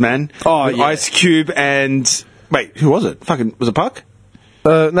Killers, man. Oh, With yeah. Ice Cube and... Wait, who was it? Fucking... Was it Puck?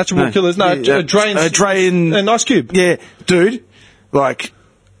 Natural Born Killers. No, Yeah, Dre and Ice Cube. Yeah, dude. Like...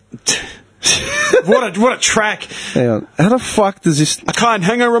 what a track. Hang on. How the fuck does this... I can't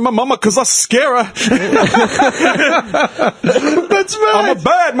hang her with my mama because I scare her. That's mad. I'm a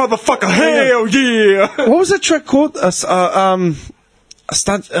bad motherfucker. Hell yeah. What was that track called? I started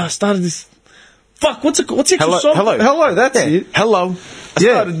this... Fuck, what's the actual song? Hello, that's it. Hello. I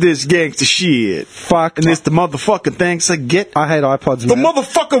started this gangster shit. Fuck. And it's the motherfucking thanks I get. I hate iPods, The man.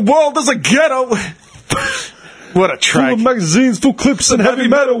 motherfucking world is a ghetto. What a Full track. of magazines, full clips, and heavy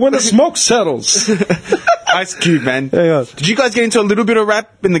metal when the smoke settles. Ice Cube, man. Hang on. Did you guys get into a little bit of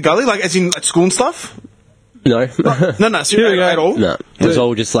rap in the gully, like as in like, school and stuff? No. No, seriously, at all? No. It was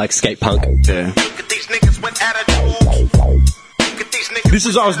all just like skate punk. Yeah. This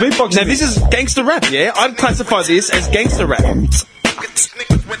is, I was beatboxing. Now this is gangster rap, yeah? I'd classify this as gangster rap.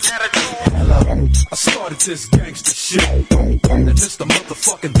 I started this gangsta shit, and it's the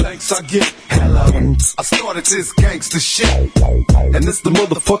motherfucking thanks I get. Hello. I started this gangsta shit, and it's the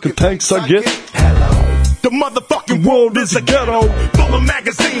motherfucking thanks I get. Hello. The motherfucking world is a ghetto, full of magazines.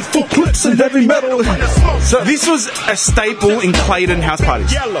 magazines, full clips and heavy metal. So this was a staple in Clayton house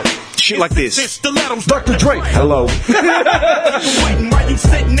parties. Shit like this. Dr. Dre, hello. Why you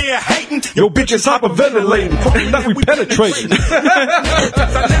sitting there hating? Your bitch is hyperventilating. Fucking that we penetrating.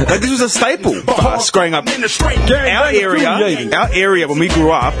 Like this was a staple for us growing up. Our area when we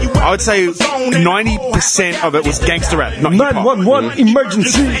grew up, I would say 90% of it was gangster rap, not hip hop. 911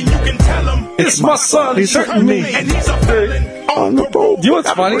 emergency. It's my son. He's hurting me. You know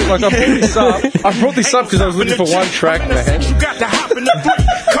what's funny? Like I brought this up because I was looking for one track, man.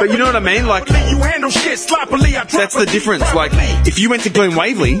 But you know what I mean? Like, that's the difference. Like, if you went to Glen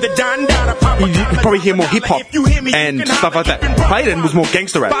Waverley, you'd probably hear more hip hop and stuff like that. Clayton was more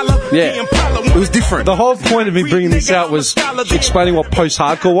gangster rap. Yeah. It was different. The whole point of me bringing this out was explaining what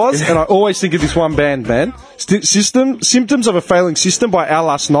post-hardcore was, and I always think of this one band, man. Symptoms of a Failing System by Our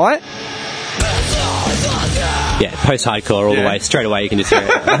Last Night. Yeah, post-hardcore all the way. Straight away you can just hear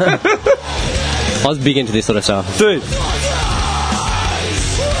it. I was big into this sort of stuff. Dude.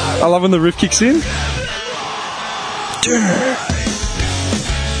 I love when the riff kicks in.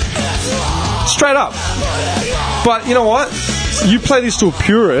 Straight up. But you know what? You play this to a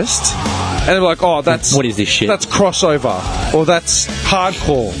purist, and they're like, oh, that's... What is this shit? That's crossover. Or that's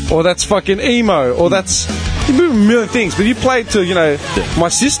hardcore. Or that's fucking emo. Or that's... You do a million things. But you play it to, you know, my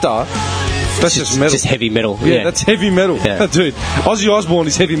sister... That's just metal. Just heavy metal. Yeah, that's heavy metal. Yeah. Dude, Ozzy Osbourne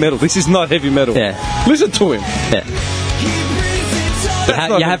is heavy metal. This is not heavy metal. Yeah. Listen to him. Yeah.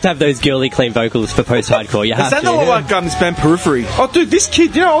 You have to have those girly, clean vocals for post-hardcore. You have Is that to. not like this band Periphery? Oh, dude, this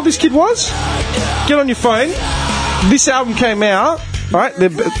kid, you know how old this kid was? Get on your phone. This album came out, right?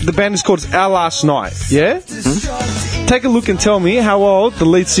 The band is called Our Last Night, yeah? Mm-hmm. Take a look and tell me how old the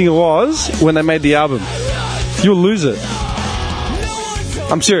lead singer was when they made the album. You'll lose it.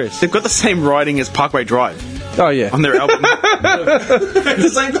 I'm serious. They've got the same writing as Parkway Drive. Oh, yeah. On their album. The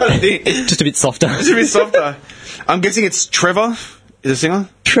same kind of thing. Just a bit softer. Just a bit softer. I'm guessing it's Trevor. Is a singer?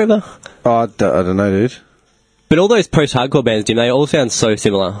 Trevor. Oh, I don't know, dude. But all those post-hardcore bands, Jim, they all sound so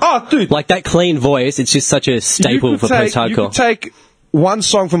similar. Oh, dude. Like that clean voice, it's just such a staple for post-hardcore. You could take one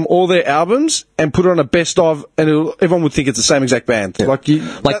song from all their albums and put it on a best of, and everyone would think it's the same exact band. Yeah.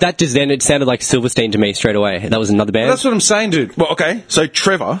 That just then, it sounded like Silverstein to me straight away. That was another band. Well, that's what I'm saying, dude. Well, okay. So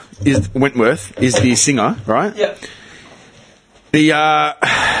Trevor Wentworth is the singer, right?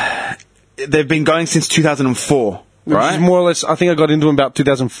 Yeah. They've been going since 2004. Which right? is more or less, I think I got into them about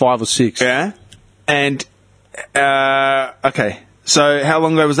 2005 or 6. Yeah. And, okay. So how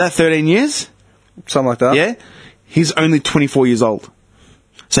long ago was that? 13 years? Something like that. Yeah. He's only 24 years old.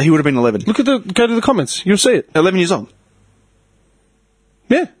 So he would have been 11. Go to the comments. You'll see it. 11 years old.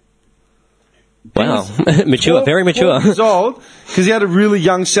 Yeah. Wow. Mature. Very mature. 4 years old, because he had a really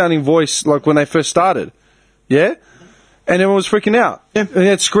young sounding voice, like when they first started. Yeah? And everyone was freaking out. Yeah. And he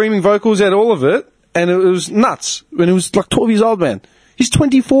had screaming vocals, he had all of it. And it was nuts. When he was like 12 years old, man. He's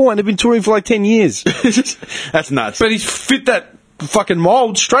 24 and they've been touring for like 10 years. That's nuts. But he's fit that fucking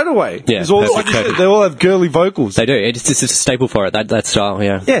mold straight away. Yeah, like they all have girly vocals. They do. It's just a staple for it, that style,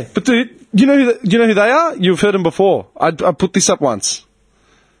 yeah. Yeah, but dude, you know who they are? You've heard them before. I put this up once.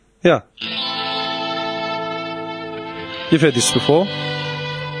 Yeah. You've heard this before.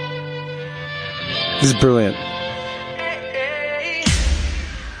 This is brilliant.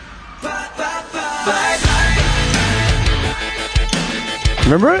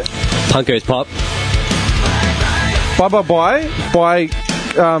 Remember it? Punko's Pop. Bye Bye Bye by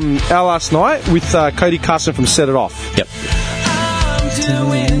Our Last Night with Cody Carson from Set It Off. Yep. I'm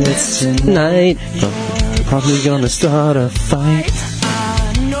doing this tonight. Probably gonna start a fight.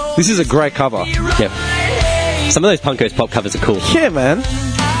 This is a great cover. Yep. Some of those Punko's Pop covers are cool. Yeah, man.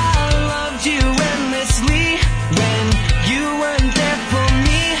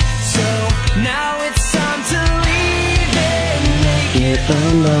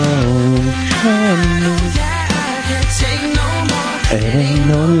 It ain't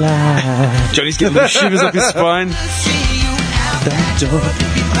no lie. Johnny's getting the shivers up his spine.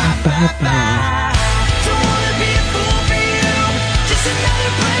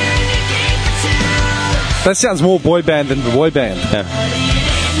 That sounds more boy band than the boy band. Yeah.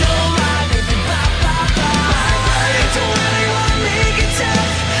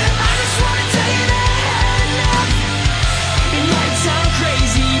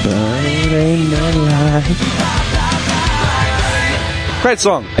 Great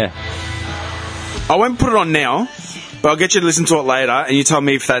song. Yeah. I won't put it on now, but I'll get you to listen to it later, and you tell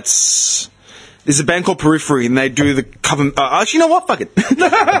me if that's... There's a band called Periphery, and they do the cover... actually, you know what? Fuck it.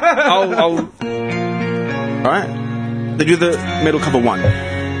 I'll... Alright. They do the metal cover 1.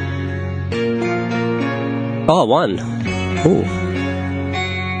 Oh, 1. Ooh.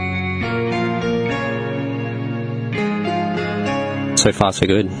 So far, so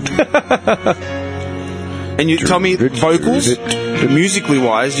good. And you tell me vocals, musically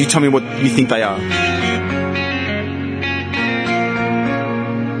wise, you tell me what you think they are.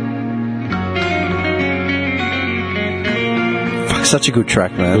 Fuck, such a good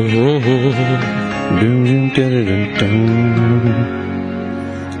track, man.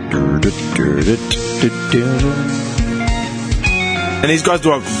 And these guys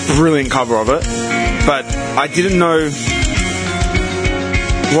do a brilliant cover of it, but I didn't know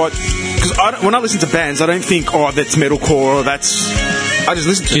what... Because when I listen to bands, I don't think, oh, that's metalcore, or that's... I just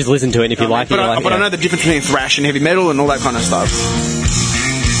listen to it. Just listen to it, and if you like it, you like it. But I know the difference between thrash and heavy metal and all that kind of stuff.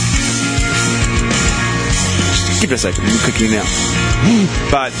 Just give it a second, I'm clicking now.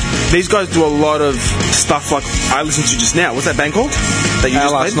 But these guys do a lot of stuff like I listened to just now. What's that band called? That you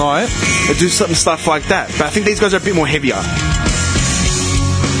just last played? night. They do something stuff like that. But I think these guys are a bit more heavier.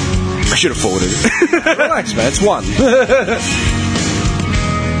 I should have forwarded it. Relax, man. It's one.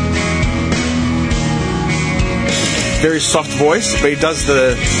 Very soft voice, but he does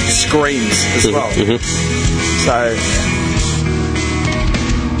the screams as well. So...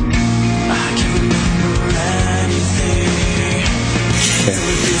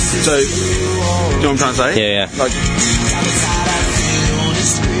 So, you know what I'm trying to say? Yeah. Like,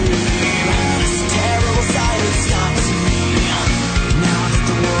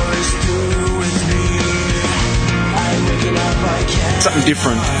 something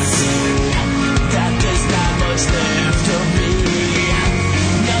different.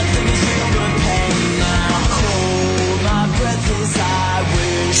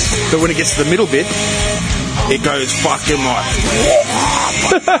 But when it gets to the middle bit, it goes fucking like...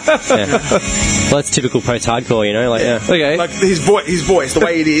 Well, that's typical post-hardcore, you know? Like, yeah. Okay. Like his voice, the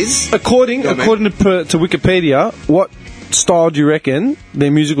way it is. According to Wikipedia, what style do you reckon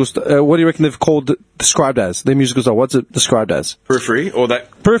their musical... what do you reckon they've described as? Their musical style, what's it described as? Periphery, or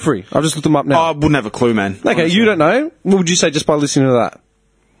that... Periphery. I've just looked them up now. I wouldn't have a clue, man. Okay, honestly. you don't know? What would you say just by listening to that?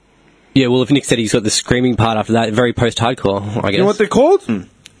 Yeah, well, if Nick said he's got the screaming part after that, very post-hardcore, I guess. You know what they're called?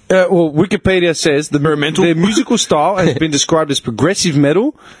 Well, Wikipedia says their musical style has been described as progressive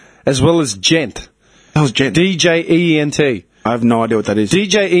metal as well as gent. That was gent. DJENT. I have no idea what that is.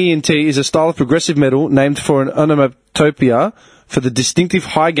 DJENT is a style of progressive metal named for an onomatopoeia for the distinctive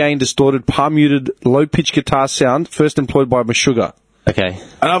high-gain, distorted, palm-muted, low-pitched guitar sound first employed by Meshuggah. Okay.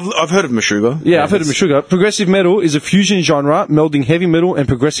 And I've heard of Meshuggah. Yeah, I've heard of Meshuggah. Progressive metal is a fusion genre melding heavy metal and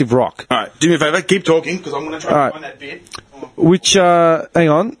progressive rock. All right, do me a favour, keep talking, because I'm going to try to find that bit. Which, hang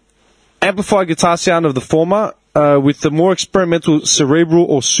on, amplified guitar sound of the former, with the more experimental, cerebral,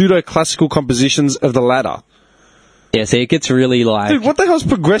 or pseudo-classical compositions of the latter. Yeah, see, it gets really like... Dude, what the hell's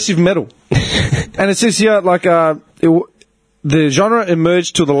progressive metal? And it says here, like, the genre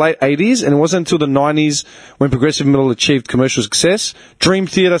emerged till the late 80s, and it wasn't until the 90s when progressive metal achieved commercial success. Dream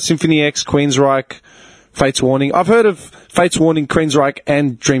Theater, Symphony X, Queensryche, Fates Warning. I've heard of Fates Warning, Queensryche,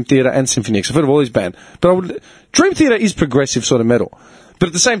 and Dream Theater and Symphony X. I've heard of all these bands. But Dream Theater is progressive sort of metal. But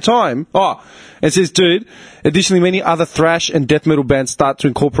at the same time, it says, dude, additionally many other thrash and death metal bands start to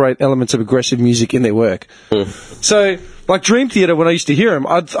incorporate elements of aggressive music in their work. So, like Dream Theater, when I used to hear them,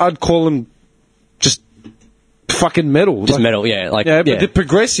 I'd call them just fucking metal. Just like, metal, yeah. Like, yeah, but they're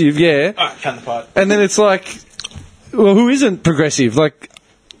progressive, yeah. Counterpart. And then it's like, well, who isn't progressive? Like,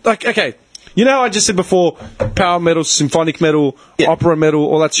 okay, you know how I just said before, power metal, symphonic metal, opera metal,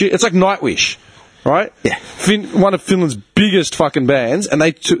 all that shit? It's like Nightwish, right? Yeah. One of Finland's biggest fucking bands, and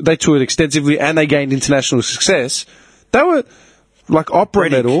they toured extensively, and they gained international success. They were like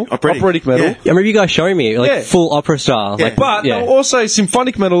operatic metal. Yeah. I remember you guys showing me, like, full opera style. Yeah. Like, But they were also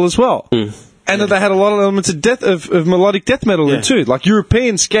symphonic metal as well. And that they had a lot of elements of melodic death metal in too, like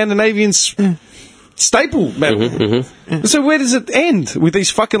European, Scandinavian staple metal. So where does it end with these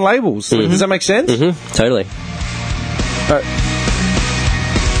fucking labels? Does that make sense? Totally.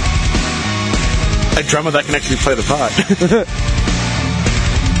 A drummer that can actually play the part.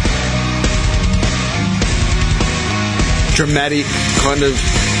 Dramatic kind of...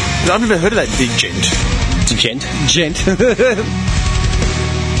 I've never heard of that big gent. Gent.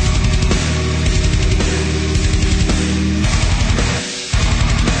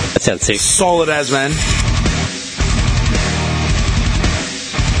 That sounds sick. Solid as, man.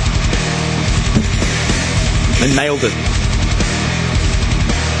 They nailed it.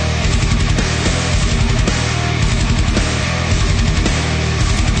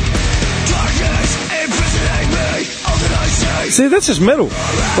 See, that's just metal.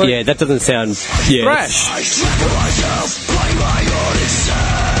 Like, yeah, that doesn't sound... Yeah, thrash.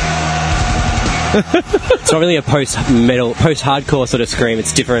 It's not really a post-metal, post-hardcore sort of scream.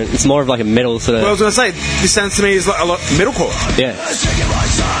 It's different. It's more of like a metal sort of... Well, I was going to say, this sounds to me is like a lot metalcore. Yeah.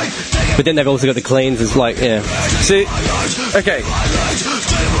 But then they've also got the cleans. It's like, yeah. See, okay.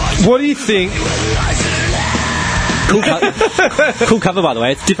 What do you think? Cool cover, by the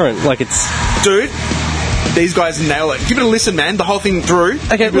way. It's different. Like, it's... Dude, these guys nail it. Give it a listen, man. The whole thing through.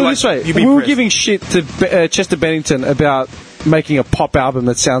 Okay, well, this way. We were giving shit to Chester Bennington about making a pop album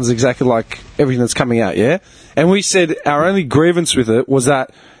that sounds exactly like everything that's coming out, yeah? And we said our only grievance with it was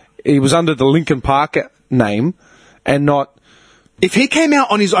that it was under the Linkin Park name and not... If he came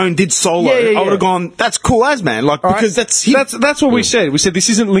out on his own, did solo, I would have gone, that's cool as, man. Like, because that's him. That's what we said. We said, this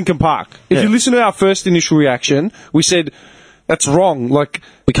isn't Linkin Park. If you listen to our first initial reaction, we said, that's wrong. Like,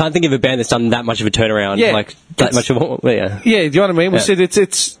 we can't think of a band that's done that much of a turnaround. Yeah, like, that much of a... Yeah. Yeah, do you know what I mean? We said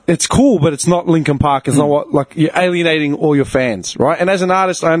it's cool, but it's not Linkin Park. It's not what... Like, you're alienating all your fans, right? And as an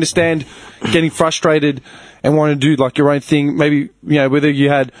artist, I understand getting frustrated and wanting to do, like, your own thing. Maybe, you know, whether you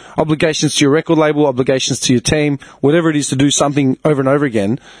had obligations to your record label, obligations to your team, whatever it is to do something over and over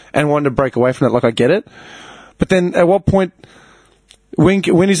again and wanting to break away from it, like, I get it. But then at what point...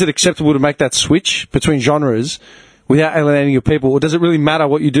 When is it acceptable to make that switch between genres without alienating your people? Or does it really matter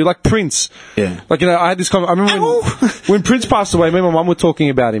what you do? Like Prince. Yeah. Like, you know, I had this comment. I remember when Prince passed away, me and my mum were talking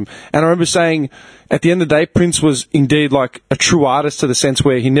about him. And I remember saying, at the end of the day, Prince was indeed like a true artist to the sense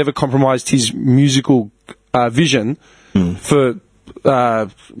where he never compromised his musical vision for,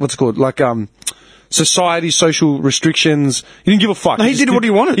 what's it called? Like, society, social restrictions. He didn't give a fuck. No, he did what he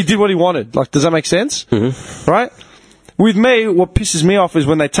wanted. He did what he wanted. Like, does that make sense? Mm-hmm. Right? With me, what pisses me off is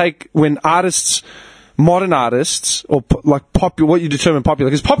when artists, modern artists, or like popular, what you determine popular,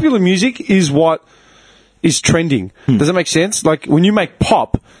 because popular music is what is trending. Does that make sense? Like, when you make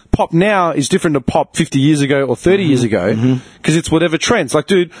pop now is different to pop 50 years ago or 30 years ago, because it's whatever trends. Like,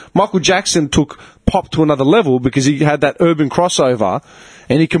 dude, Michael Jackson took pop to another level because he had that urban crossover,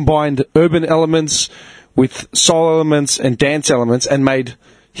 and he combined urban elements with soul elements and dance elements and made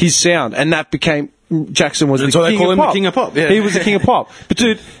his sound, and that became... Jackson was the king of pop. Yeah. He was the king of pop. But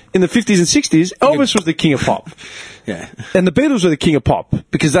dude, in the 50s and 60s, Elvis was the king of pop. Yeah. And the Beatles were the king of pop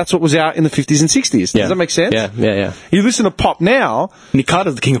because that's what was out in the 50s and 60s. Yeah. Does that make sense? Yeah. You listen to pop now... Nick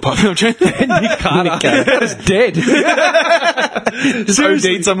Carter's the king of pop. Nick Carter is dead. Just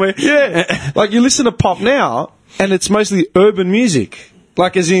OD'd somewhere. Yeah. Like, you listen to pop now, and it's mostly urban music.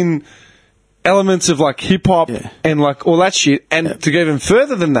 Like, as in... elements of like hip hop and like all that shit, and to go even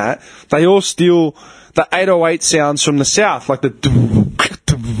further than that, they all steal the 808 sounds from the South, like the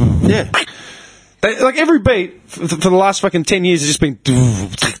like every beat for the last fucking 10 years has just been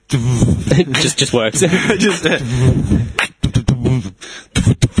just works.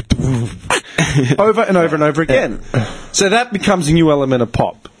 Over and over and over again. So that becomes a new element of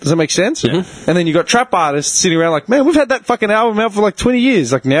pop. Does that make sense? Yeah. And then you got trap artists sitting around like, man, we've had that fucking album out for like 20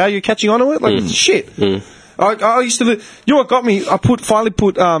 years. Like, now you're catching on to it? Like, it's shit. I used to... You know what got me? I finally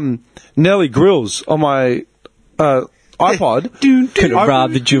put Nelly Grills on my iPod. Could have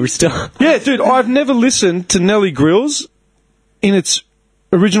robbed the jewelry store. Yeah, dude, I've never listened to Nelly Grills in its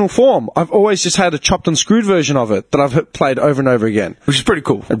original form. I've always just had a chopped and screwed version of it that I've played over and over again. Which is pretty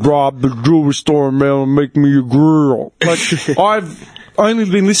cool. I'd rob the jewelry store and mail and make me a grill. Like, I've only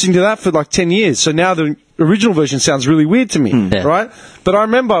been listening to that for like 10 years, so now the original version sounds really weird to me, right? But I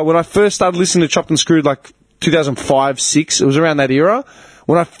remember when I first started listening to Chopped and Screwed, like 2005, 6, it was around that era,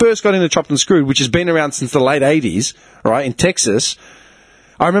 when I first got into Chopped and Screwed, which has been around since the late 80s, right, in Texas.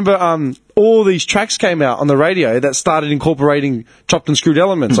 I remember all these tracks came out on the radio that started incorporating chopped and screwed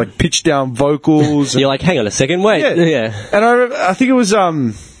elements, like pitch down vocals. You're like, hang on a second, wait. Yeah. And I think it was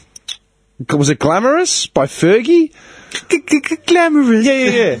it Glamorous by Fergie? Glamorous.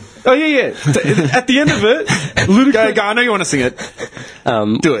 Yeah. Oh, yeah. At the end of it, Ludacris... Go, I know you want to sing it.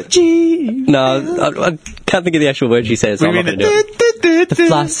 Do it. No, I can't think of the actual word she says, so I'm not going to do it. The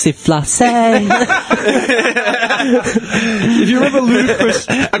flossy. If you remember Ludacris...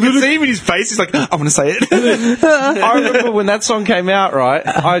 I can see him in his face, he's like, I want to say it. I remember when that song came out, right,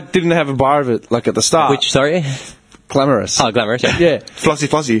 I didn't have a bar of it, like, at the start. Which, sorry? Glamorous. Oh, Glamorous, yeah. Yeah. Flossy.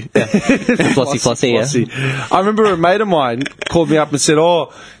 Yeah. Flossy, yeah. I remember a mate of mine called me up and said,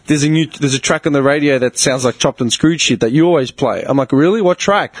 there's a track on the radio that sounds like chopped and screwed shit that you always play. I'm like, really? What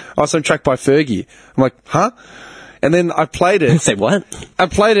track? Oh, some track by Fergie. I'm like, huh? And then I played it. Say what? I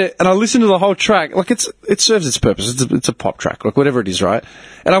played it and I listened to the whole track. Like, it serves its purpose. It's a pop track, like whatever it is, right?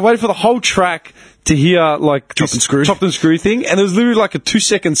 And I waited for the whole track to hear like chopped and screwed thing, and it was literally like a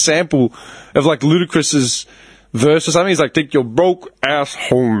 2-second sample of like Ludacris's verse or something. He's like, take your broke ass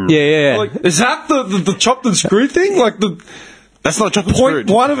home. Yeah. Like, is that the chopped and screwed thing? Like That's not chopped and screwed.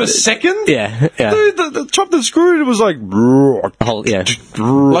 0.1 of a second? Yeah, yeah. Dude, the chopped and screwed, it was like... The whole, yeah.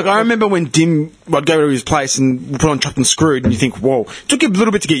 Like, I remember when Dim, I'd go to his place and put on chopped and screwed, and you think, whoa. It took you a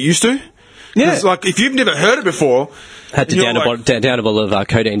little bit to get used to. Yeah. Like, if you've never heard it before... Had to you're down, like, down a bottle of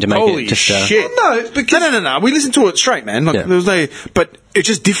codeine to make holy it just... shit. No, because... No. We listened to it straight, man. Like, Yeah. there was no... But it's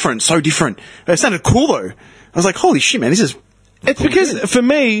just different, so different. It sounded cool, though. I was like, holy shit, man, this is... It's because, for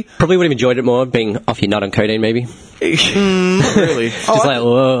me... Probably would have enjoyed it more being off your nut on codeine, maybe. Not really. Just like,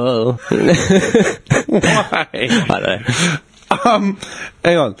 whoa. Why? I don't know.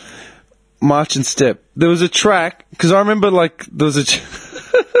 Hang on. March and Step. There was a track, because I remember, like, there was a...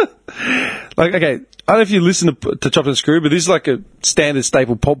 like, okay, I don't know if you listen to Chopped and Screwed, but this is like a standard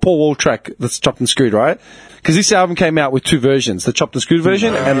staple Paul Wall track that's chopped and screwed, right? Because this album came out with two versions, the chopped and screwed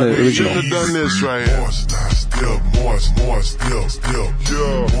version and the original. Should've done this right here.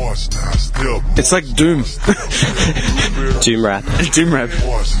 It's like Doom. Doom rap. Doom rap.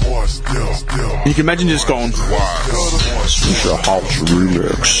 You can imagine just going... Swisher House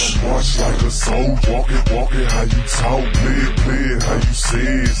Remix.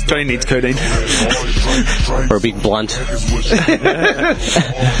 Johnny needs codeine. Or a big blunt.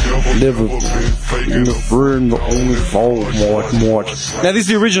 Never been a friend, the only fault, March. Now, this is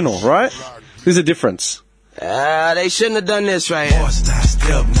the original, right? There's a difference. They shouldn't have done this right here.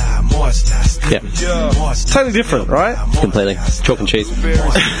 Yeah, Totally different, right? completely. Chalk and cheese. For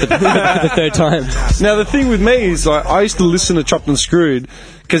the third time. Now, the thing with me is, like, I used to listen to Chopped and Screwed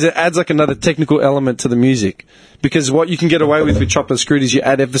because it adds, like, another technical element to the music. Because what you can get away with Chopped and Screwed is you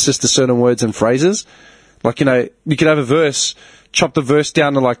add emphasis to certain words and phrases. Like, you know, you could have a verse, chop the verse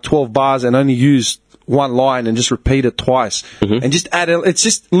down to, like, 12 bars and only use one line and just repeat it twice. Mm-hmm. And just add it's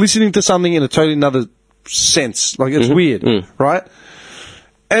just listening to something in a totally another sense. Like, it's weird, right?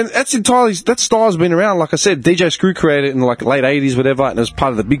 And that style's been around. Like I said, DJ Screw created it in like late 80s, whatever, and it was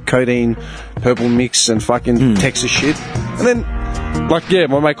part of the big codeine, purple mix and fucking Texas shit. And then, like, yeah,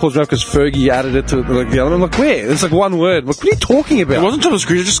 my mate calls me up because Fergie added it to like the other. I'm like, where? It's like one word. Like, what are you talking about? It wasn't chopped and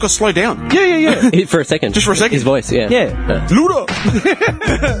screwed, it just got slowed down. Yeah. For a second. Just for a second. His voice, yeah. Yeah. Luda!